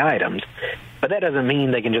inspect the items, but that doesn't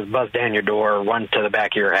mean they can just buzz down your door, run to the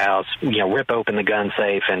back of your house, rip open the gun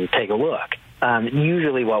safe and take a look.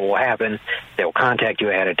 Usually what will happen, they'll contact you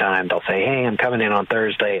ahead of time. They'll say, hey, I'm coming in on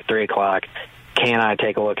Thursday at 3 o'clock. Can I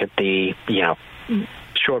take a look at the,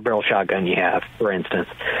 short barrel shotgun you have, for instance?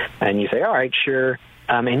 And you say, all right, sure.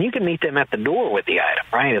 And you can meet them at the door with the item,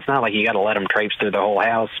 right? It's not like you got to let them traipse through the whole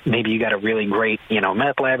house. Maybe you got a really great,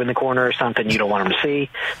 meth lab in the corner or something you don't want them to see.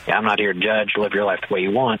 I'm not here to judge. Live your life the way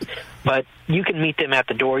you want. But you can meet them at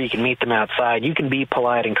the door. You can meet them outside. You can be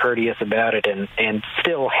polite and courteous about it and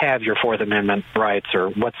still have your Fourth Amendment rights or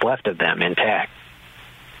what's left of them intact.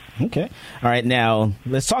 Okay. All right. Now,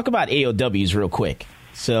 let's talk about AOWs real quick.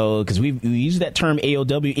 So, because we use that term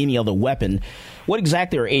AOW, any other weapon. What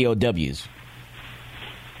exactly are AOWs?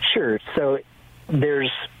 Sure. So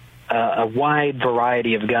there's a wide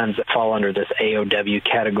variety of guns that fall under this AOW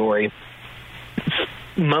category.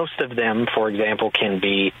 most of them, for example, can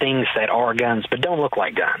be things that are guns but don't look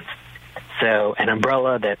like guns. So an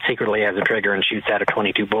umbrella that secretly has a trigger and shoots out a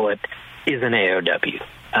 .22 bullet is an AOW.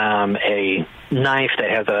 A knife that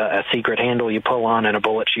has a secret handle you pull on and a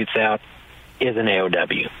bullet shoots out is an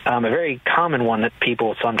AOW. A very common one that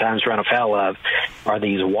people sometimes run afoul of are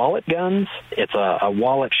these wallet guns. It's a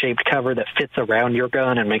wallet-shaped cover that fits around your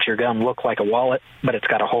gun and makes your gun look like a wallet, but it's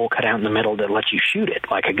got a hole cut out in the middle that lets you shoot it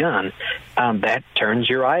like a gun. That turns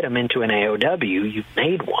your item into an AOW. You've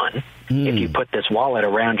made one. If you put this wallet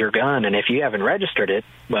around your gun, and if you haven't registered it,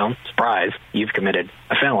 well, surprise, you've committed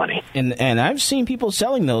a felony. And I've seen people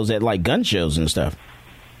selling those at, like, gun shows and stuff.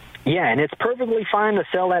 Yeah, and it's perfectly fine to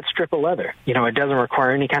sell that strip of leather. You know, it doesn't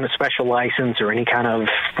require any kind of special license or any kind of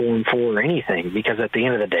Form 4 or anything, because at the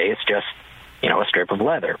end of the day, it's just, you know, a strip of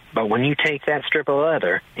leather. But when you take that strip of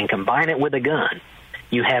leather and combine it with a gun,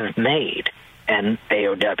 you have made an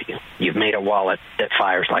AOW. You've made a wallet that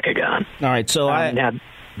fires like a gun. All right, so now,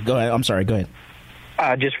 go ahead. I'm sorry, go ahead.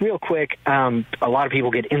 Just real quick, a lot of people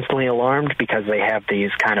get instantly alarmed because they have these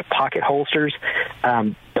kind of pocket holsters.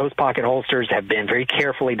 Those pocket holsters have been very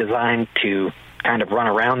carefully designed to kind of run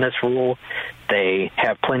around this rule. They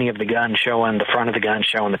have plenty of the gun showing, the front of the gun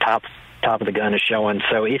showing, the top of the gun is showing.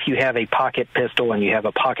 So if you have a pocket pistol and you have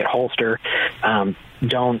a pocket holster,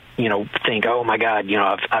 don't, you know, think, oh my God, you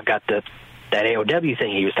know, I've got that AOW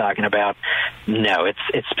thing he was talking about. No,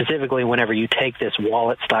 it's specifically whenever you take this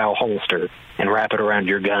wallet-style holster and wrap it around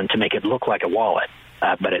your gun to make it look like a wallet,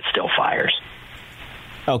 but it still fires.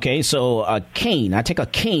 Okay, so a cane. I take a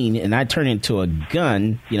cane and I turn it into a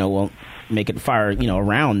gun, you know, well, make it fire, you know,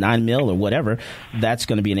 around 9mm or whatever. That's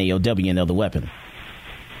going to be an AOW, another weapon.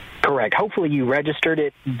 Correct. Hopefully you registered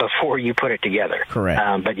it before you put it together. Correct.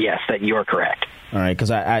 But yes, that you're correct. All right,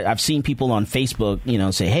 because I've seen people on Facebook, you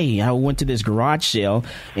know, say, hey, I went to this garage sale,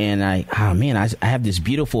 and I have this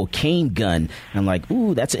beautiful cane gun. And I'm like,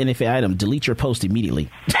 ooh, that's an NFA item. Delete your post immediately.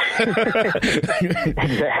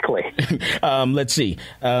 Exactly. Let's see.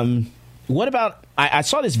 What about, I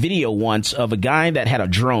saw this video once of a guy that had a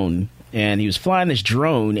drone, and he was flying this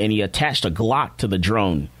drone, and he attached a Glock to the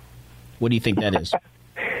drone. What do you think that is?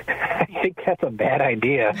 I think that's a bad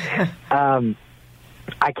idea.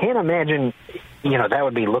 I can't imagine, you know, that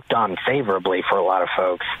would be looked on favorably for a lot of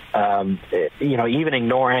folks. You know, even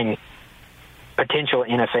ignoring potential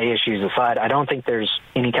NFA issues aside, I don't think there's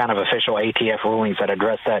any kind of official ATF rulings that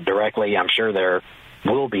address that directly. I'm sure there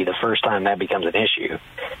will be the first time that becomes an issue.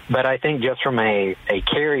 But I think just from a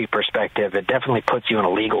carry perspective, it definitely puts you in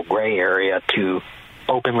a legal gray area to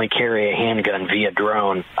openly carry a handgun via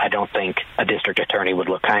drone. I don't think a district attorney would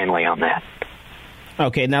look kindly on that.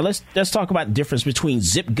 Okay, now let's talk about the difference between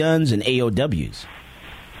zip guns and AOWs.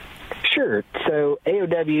 Sure. So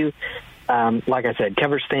AOW, like I said,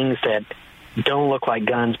 covers things that don't look like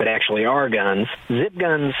guns but actually are guns. Zip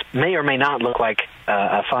guns may or may not look like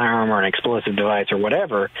a firearm or an explosive device or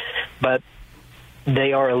whatever, but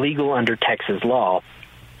they are illegal under Texas law.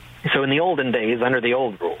 So in the olden days, under the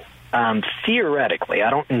old rule, theoretically, I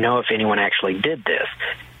don't know if anyone actually did this,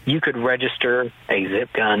 you could register a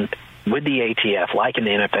zip gun with the ATF like an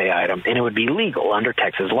NFA item, and it would be legal under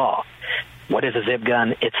Texas law. What is a zip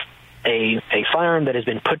gun? It's a firearm that has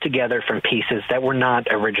been put together from pieces that were not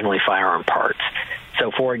originally firearm parts. So,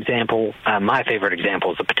 for example, my favorite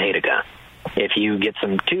example is a potato gun. If you get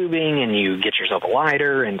some tubing and you get yourself a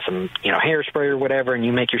lighter and some, you know, hairspray or whatever, and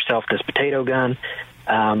you make yourself this potato gun,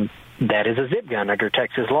 that is a zip gun under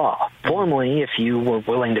Texas law. Formerly, if you were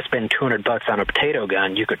willing to spend $200 on a potato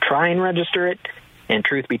gun, you could try and register it. And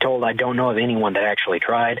truth be told, I don't know of anyone that actually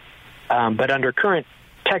tried. But under current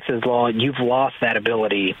Texas law, you've lost that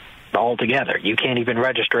ability altogether. You can't even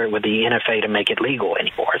register it with the NFA to make it legal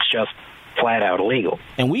anymore. It's just flat out illegal.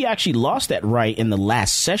 And we actually lost that right in the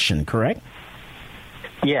last session, correct?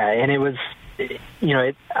 Yeah, and it was, you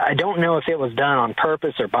know, I don't know if it was done on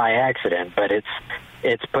purpose or by accident, but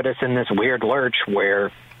it's put us in this weird lurch where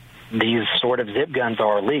these sort of zip guns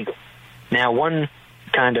are illegal. Now, one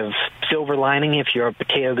kind of silver lining, if you're a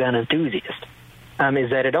potato gun enthusiast, is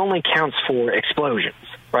that it only counts for explosions,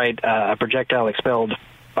 right? A projectile expelled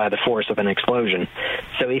by the force of an explosion.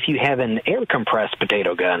 So if you have an air-compressed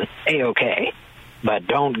potato gun, A-OK. But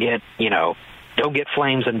don't get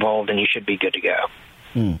flames involved, and you should be good to go.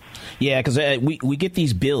 Yeah, because we get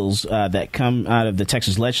these bills that come out of the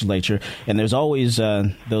Texas legislature, and there's always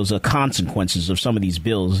those consequences of some of these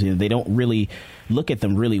bills. You know, they don't really look at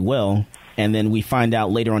them really well, and then we find out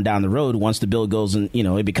later on down the road, once the bill goes and, you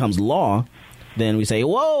know, it becomes law, then we say,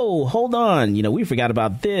 whoa, hold on. We forgot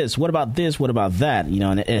about this. What about this? What about that?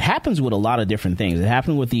 And it happens with a lot of different things. It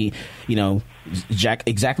happened with the,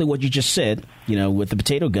 exactly what you just said, with the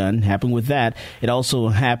potato gun, happened with that. It also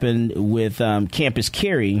happened with campus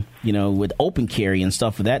carry, with open carry and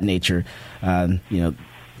stuff of that nature.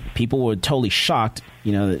 People were totally shocked,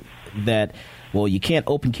 that, well, you can't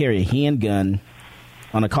open carry a handgun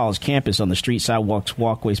on a college campus on the street, sidewalks,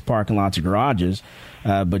 walkways, parking lots, or garages.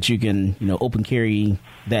 But you can, open carry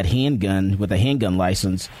that handgun with a handgun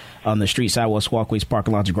license on the street, sidewalks, walkways,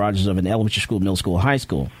 parking lots, or garages of an elementary school, middle school, high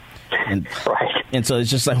school. And, right. And so it's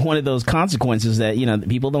just like one of those consequences that,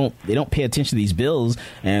 people don't pay attention to these bills.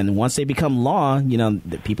 And once they become law,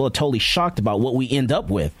 people are totally shocked about what we end up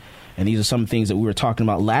with. And these are some things that we were talking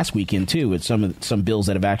about last weekend, too, with some bills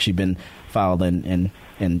that have actually been filed and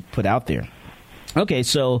put out there. Okay,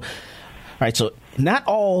 so not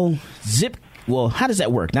all well, how does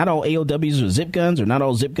that work? Not all AOWs are zip guns, or not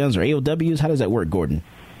all zip guns are AOWs? How does that work, Gordon?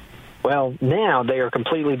 Well, now they are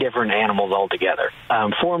completely different animals altogether.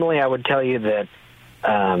 Formerly, I would tell you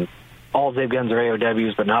that all zip guns are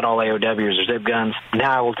AOWs, but not all AOWs are zip guns.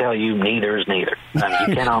 Now I will tell you neither is neither.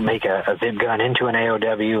 You cannot make a zip gun into an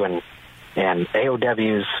AOW, and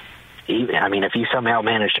AOWs, if you somehow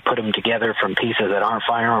manage to put them together from pieces that aren't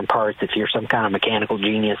firearm parts, if you're some kind of mechanical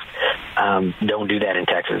genius, don't do that in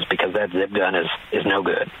Texas, because that zip gun is no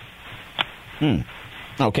good.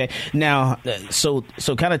 Okay. Now, so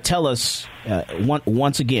kind of tell us,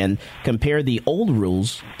 once again, compare the old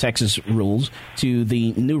rules, Texas rules, to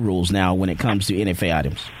the new rules now when it comes to NFA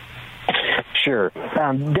items. Sure.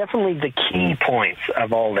 Definitely the key points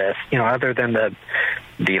of all this, other than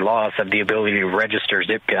the loss of the ability to register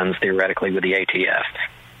zip guns theoretically with the ATF.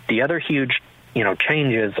 The other huge,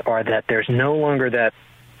 changes are that there's no longer that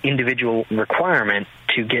individual requirement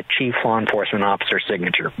to get chief law enforcement officer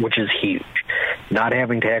signature, which is huge. Not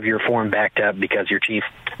having to have your form backed up because your chief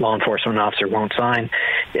law enforcement officer won't sign,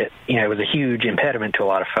 it was a huge impediment to a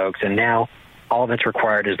lot of folks, and now all that's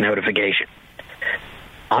required is notification.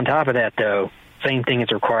 On top of that, though, same thing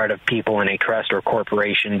is required of people in a trust or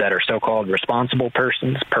corporation that are so-called responsible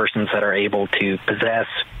persons that are able to possess,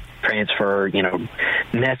 transfer,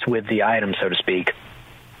 mess with the item, so to speak.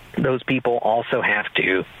 Those people also have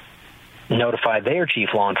to notify their chief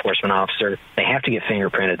law enforcement officer. They have to get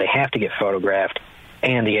fingerprinted. They have to get photographed,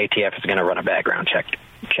 and the ATF is going to run a background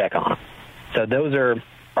check on them. So those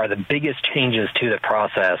are the biggest changes to the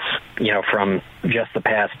process, from just the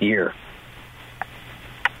past year.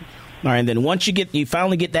 All right, and then once you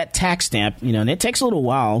finally get that tax stamp, and it takes a little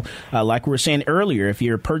while. Like we were saying earlier, if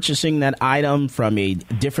you're purchasing that item from a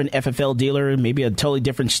different FFL dealer, maybe a totally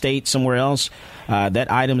different state somewhere else,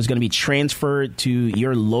 that item is going to be transferred to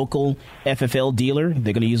your local FFL dealer.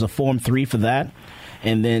 They're going to use a Form 3 for that.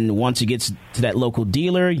 And then once it gets to that local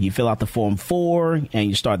dealer, you fill out the Form 4, and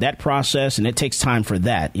you start that process, and it takes time for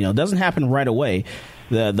that. It doesn't happen right away.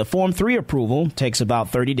 The Form 3 approval takes about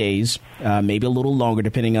 30 days, maybe a little longer,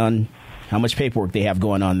 depending on how much paperwork they have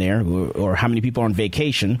going on there or how many people are on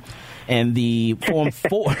vacation. And the Form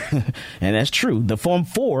 4, and that's true, the Form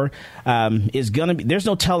 4 is going to be, there's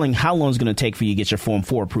no telling how long it's going to take for you to get your Form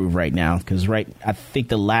 4 approved right now. Because I think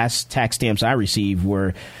the last tax stamps I received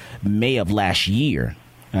were May of last year,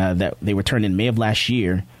 that they were turned in May of last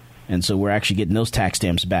year. And so we're actually getting those tax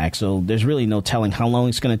stamps back. So there's really no telling how long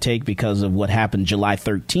it's going to take because of what happened July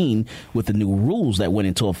 13 with the new rules that went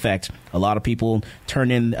into effect. A lot of people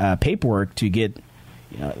turn in paperwork to get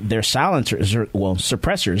their silencers,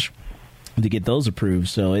 suppressors, to get those approved.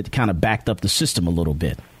 So it kind of backed up the system a little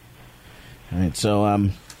bit. All right. So, all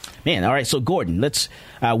right. So, Gordon,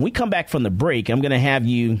 when we come back from the break, I'm going to have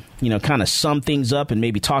you, kind of sum things up and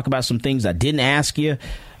maybe talk about some things I didn't ask you.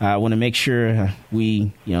 I want to make sure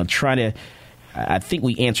we, try to, I think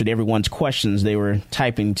we answered everyone's questions. They were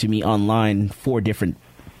typing to me online 4 different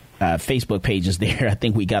Facebook pages there. I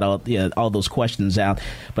think we got all those questions out.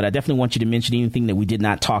 But I definitely want you to mention anything that we did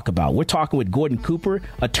not talk about. We're talking with Gordon Cooper,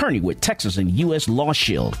 attorney with Texas and U.S. Law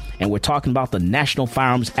Shield, and we're talking about the National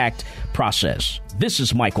Firearms Act process. This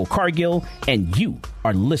is Michael Cargill, and you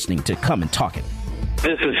are listening to Come and Talk It.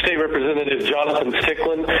 This is State Representative Jonathan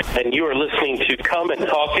Stickland, and you are listening to Come and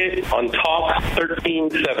Talk It on Talk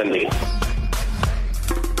 1370.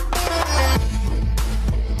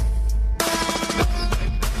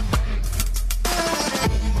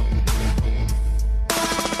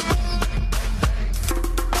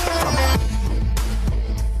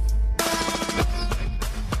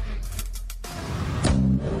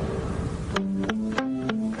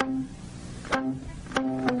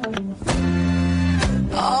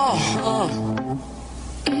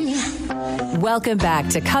 Welcome back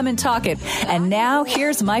to Come and Talk It. And now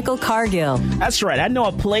here's Michael Cargill. That's right. I know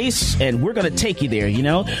a place, and we're going to take you there, you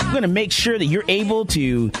know. We're going to make sure that you're able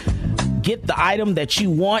to get the item that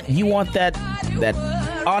you want. You want that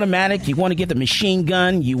automatic. You want to get the machine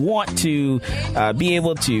gun. You want to be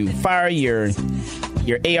able to fire your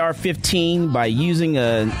AR-15 by using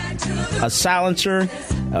a silencer.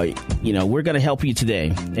 We're going to help you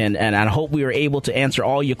today, and I hope we were able to answer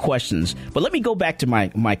all your questions. But let me go back to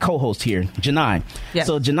my co-host here, Janai. Yes.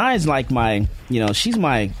 So Janai is like she's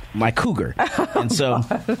my cougar. And so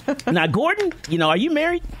now, Gordon, are you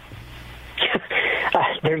married?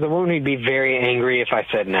 There's a woman who'd be very angry if I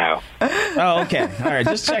said no. Oh, okay. All right.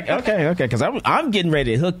 Just check. Okay. Because I'm getting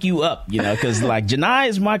ready to hook you up, because like Janai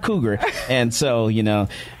is my cougar. And so,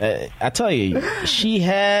 I tell you,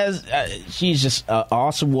 she's just an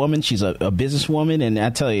awesome woman. She's a businesswoman. And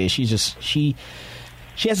I tell you, she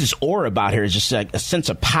has this aura about her, just like a sense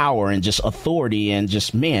of power and just authority. And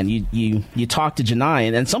just, man, you talk to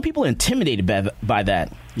Janai, and some people are intimidated by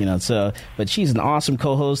that, but she's an awesome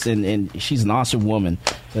co-host, and she's an awesome woman.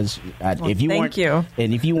 If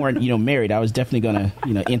you weren't married, I was definitely going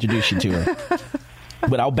to, introduce you to her.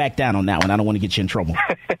 But I'll back down on that one. I don't want to get you in trouble.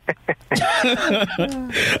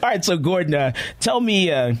 All right. So Gordon, tell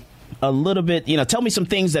me a little bit, tell me some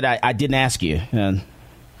things that I didn't ask you.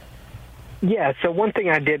 Yeah, so one thing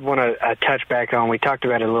I did want to touch back on, we talked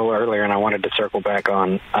about it a little earlier, and I wanted to circle back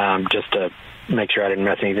on just to make sure I didn't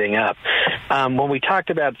mess anything up. When we talked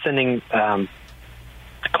about sending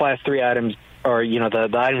Class 3 items, or, the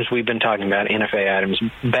items we've been talking about, NFA items,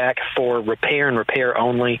 back for repair and repair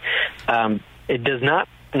only, it does not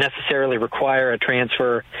necessarily require a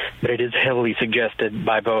transfer, but it is heavily suggested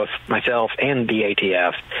by both myself and the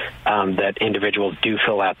ATF that individuals do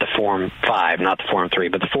fill out the Form 5, not the Form 3,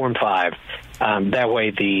 but the Form 5. That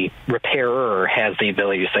way the repairer has the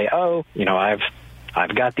ability to say,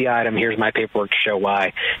 I've got the item, here's my paperwork to show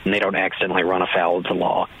why, and they don't accidentally run afoul of the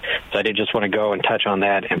law. So I did just want to go and touch on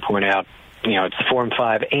that and point out, it's the Form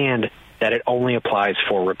 5 and that it only applies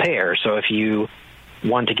for repair. So if you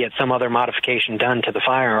want to get some other modification done to the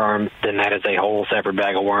firearm, then that is a whole separate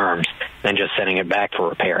bag of worms than just sending it back for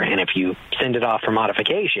repair. And if you send it off for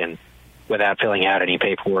modification without filling out any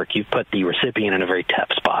paperwork, you've put the recipient in a very tough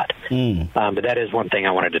spot. But that is one thing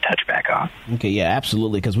I wanted to touch back on. Okay, yeah,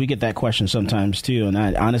 absolutely, because we get that question sometimes too, and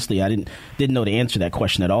I honestly didn't know to answer that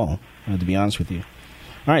question at all, to be honest with you.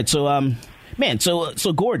 All right, so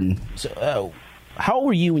so Gordon, how old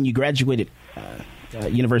were you when you graduated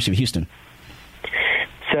University of Houston?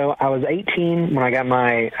 So I was 18 when I got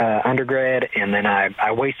my undergrad, and then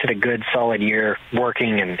I wasted a good solid year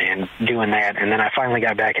working and doing that, and then I finally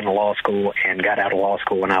got back into law school and got out of law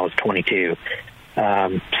school when I was 22.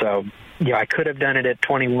 So, I could have done it at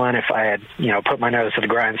 21 if I had, put my nose to the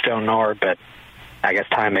grindstone more, but I guess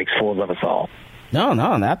time makes fools of us all. No,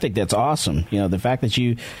 I think that's awesome. The fact that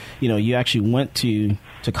you actually went to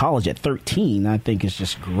college at 13, I think is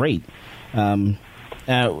just great.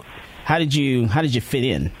 How did you fit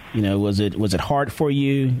in? Was it hard for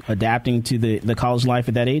you adapting to the college life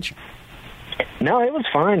at that age? No, it was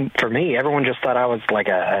fine for me. Everyone just thought I was like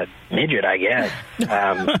a midget, I guess.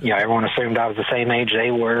 Everyone assumed I was the same age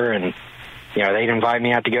they were, and they'd invite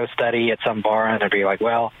me out to go study at some bar, and they'd be like,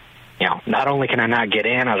 well, not only can I not get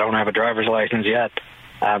in, I don't have a driver's license yet.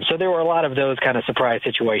 So there were a lot of those kind of surprise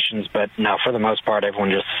situations, but no, for the most part, everyone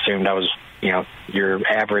just assumed I was, your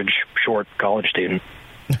average short college student.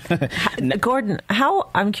 Gordon,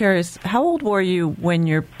 I'm curious, how old were you when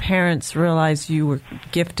your parents realized you were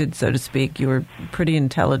gifted, so to speak? You were pretty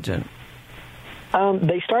intelligent.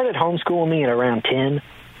 They started homeschooling me at around 10,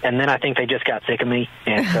 and then I think they just got sick of me,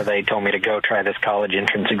 and so they told me to go try this college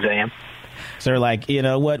entrance exam. So they're like, you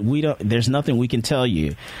know what, there's nothing we can tell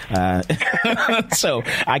you. So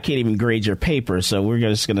I can't even grade your paper, so we're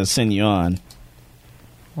just going to send you on.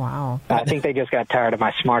 Wow. I think they just got tired of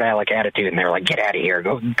my smart aleck attitude, and they were like, get out of here.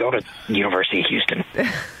 Go to University of Houston.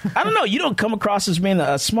 I don't know. You don't come across as being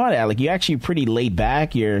a smart aleck. You're actually pretty laid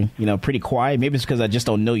back. You're, pretty quiet. Maybe it's because I just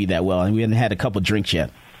don't know you that well, and we haven't had a couple drinks yet.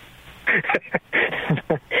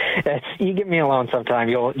 You get me alone sometime,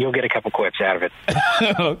 you'll get a couple quips out of it.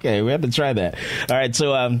 Okay, we have to try that. All right,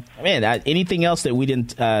 so, anything else that we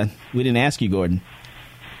didn't ask you, Gordon?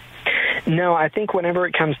 No, I think whenever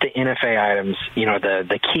it comes to NFA items,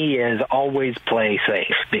 the key is always play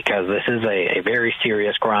safe, because this is a very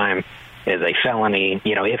serious crime. It is a felony.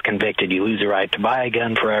 If convicted, you lose the right to buy a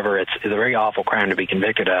gun forever. It's a very awful crime to be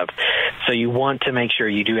convicted of. So you want to make sure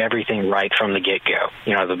you do everything right from the get-go.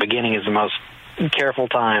 The beginning is the most careful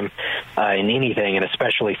time in anything, and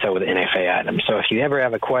especially so with NFA items. So if you ever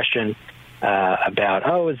have a question, about,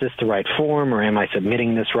 oh, is this the right form, or am I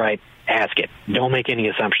submitting this right? Ask it. Don't make any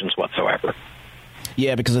assumptions whatsoever.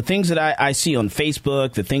 Yeah, because the things that I see on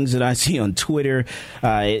Facebook, the things that I see on Twitter,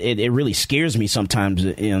 it really scares me sometimes.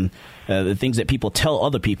 The things that people tell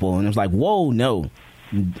other people, and it's like, whoa, no.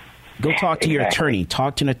 Go talk to your attorney.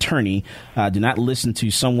 Talk to an attorney. Do not listen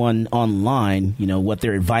to someone online, what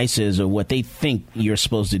their advice is or what they think you're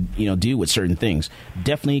supposed to, do with certain things.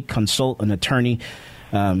 Definitely consult an attorney,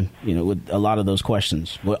 with a lot of those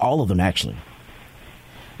questions. Well, all of them, actually.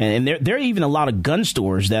 And there are even a lot of gun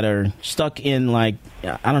stores that are stuck in, like the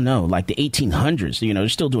 1800s. They're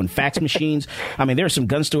still doing fax machines. I mean, there are some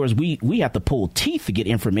gun stores we have to pull teeth to get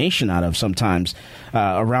information out of sometimes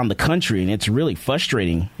around the country, and it's really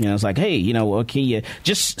frustrating. It's like, hey, can you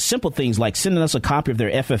just simple things like sending us a copy of their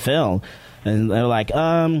FFL, and they're like,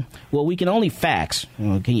 well, we can only fax.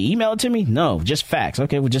 Well, can you email it to me? No, just fax.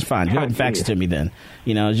 Okay, well, just fine. Go ahead and fax it to me then.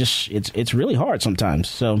 It's really hard sometimes.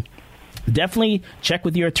 So. Definitely check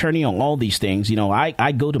with your attorney on all these things.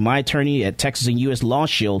 I go to my attorney at Texas and U.S. Law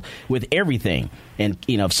Shield with everything. And,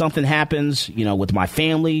 if something happens, with my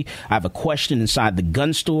family, I have a question inside the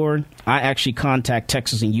gun store, I actually contact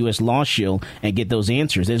Texas and U.S. Law Shield and get those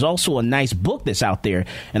answers. There's also a nice book that's out there,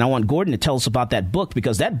 and I want Gordon to tell us about that book,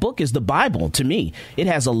 because that book is the Bible to me. It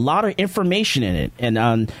has a lot of information in it.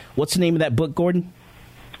 And what's the name of that book, Gordon?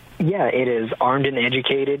 Yeah, it is Armed and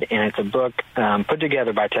Educated, and it's a book put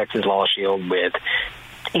together by Texas Law Shield with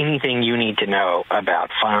anything you need to know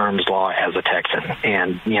about firearms law as a Texan.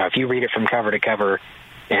 And, if you read it from cover to cover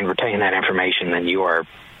and retain that information, then you're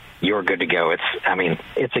good to go.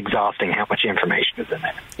 It's exhausting how much information is in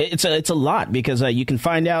there. It's a lot, because you can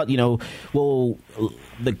find out,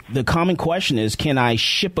 the common question is, can I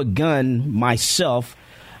ship a gun myself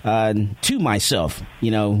to myself,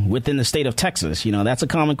 within the state of Texas? That's a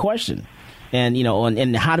common question. And,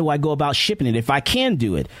 and how do I go about shipping it if I can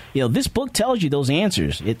do it? This book tells you those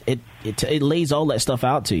answers. It lays all that stuff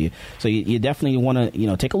out to you. So you definitely want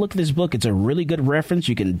to, take a look at this book. It's a really good reference.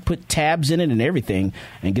 You can put tabs in it and everything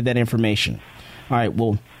and get that information. All right.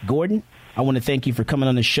 Well, Gordon, I want to thank you for coming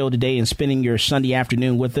on the show today and spending your Sunday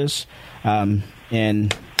afternoon with us.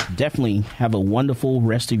 And definitely have a wonderful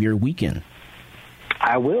rest of your weekend.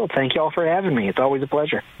 I will. Thank you all for having me. It's always a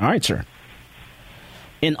pleasure. All right, sir.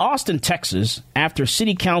 In Austin, Texas, after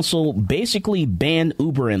city council basically banned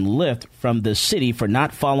Uber and Lyft from the city for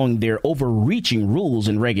not following their overreaching rules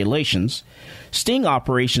and regulations, sting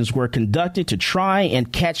operations were conducted to try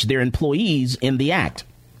and catch their employees in the act.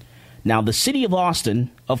 Now, the city of Austin,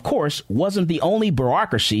 of course, wasn't the only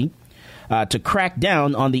bureaucracy to crack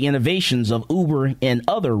down on the innovations of Uber and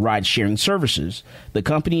other ride-sharing services. The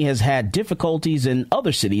company has had difficulties in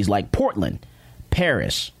other cities like Portland,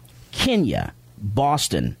 Paris, Kenya,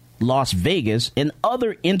 Boston, Las Vegas, and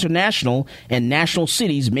other international and national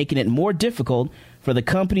cities, making it more difficult for the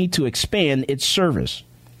company to expand its service.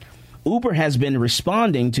 Uber has been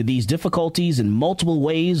responding to these difficulties in multiple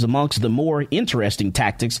ways. Amongst the more interesting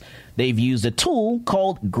tactics, they've used a tool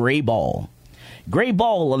called Grayball.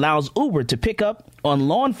 Grayball allows Uber to pick up on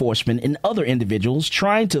law enforcement and other individuals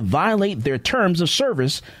trying to violate their terms of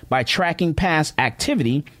service by tracking past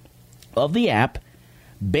activity of the app,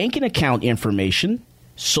 banking account information,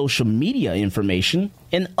 social media information,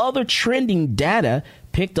 and other trending data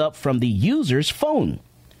picked up from the user's phone.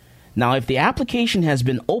 Now, if the application has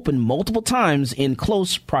been opened multiple times in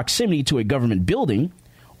close proximity to a government building,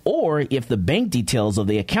 or if the bank details of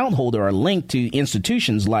the account holder are linked to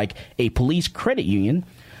institutions like a police credit union,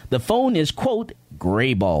 the phone is, quote,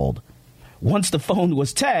 grayballed. Once the phone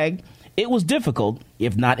was tagged, it was difficult,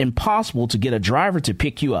 if not impossible, to get a driver to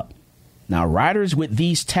pick you up. Now, riders with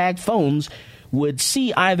these tagged phones would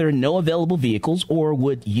see either no available vehicles or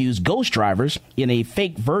would use ghost drivers in a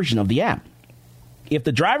fake version of the app. If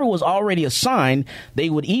the driver was already assigned, they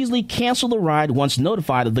would easily cancel the ride once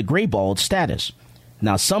notified of the grayballed status.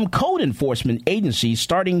 Now, some code enforcement agencies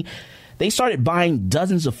started buying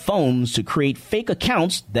dozens of phones to create fake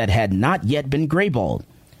accounts that had not yet been grayballed.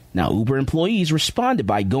 Now, Uber employees responded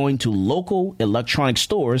by going to local electronic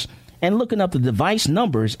stores and looking up the device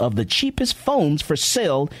numbers of the cheapest phones for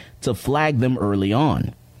sale to flag them early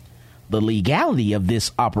on. The legality of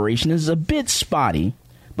this operation is a bit spotty,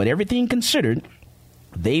 but everything considered,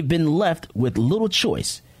 they've been left with little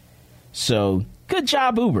choice. So, good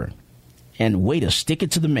job, Uber. And way to stick it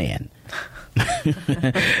to the man.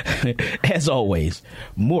 As always,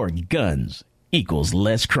 more guns equals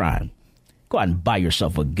less crime. Go out and buy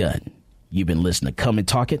yourself a gun. You've been listening to Come and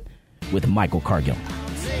Talk It with Michael Cargill.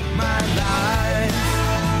 Take my life,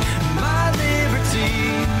 my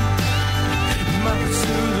liberty, my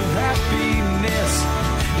pursuit of happiness.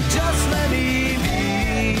 Just let me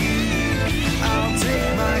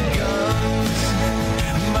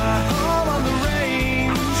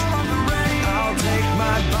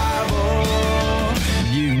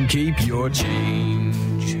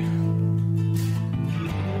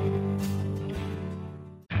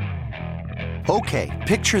Okay,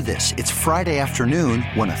 picture this. It's Friday afternoon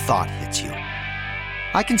when a thought hits you.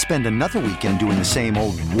 I can spend another weekend doing the same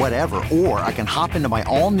old whatever, or I can hop into my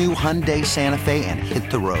all-new Hyundai Santa Fe and hit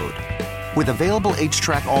the road. With available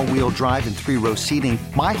H-Track all-wheel drive and 3-row seating,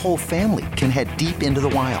 my whole family can head deep into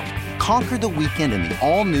the wild. Conquer the weekend in the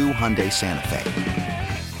all-new Hyundai Santa Fe.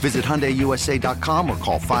 Visit HyundaiUSA.com or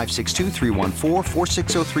call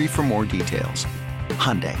 562-314-4603 for more details.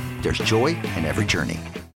 Hyundai, there's joy in every journey.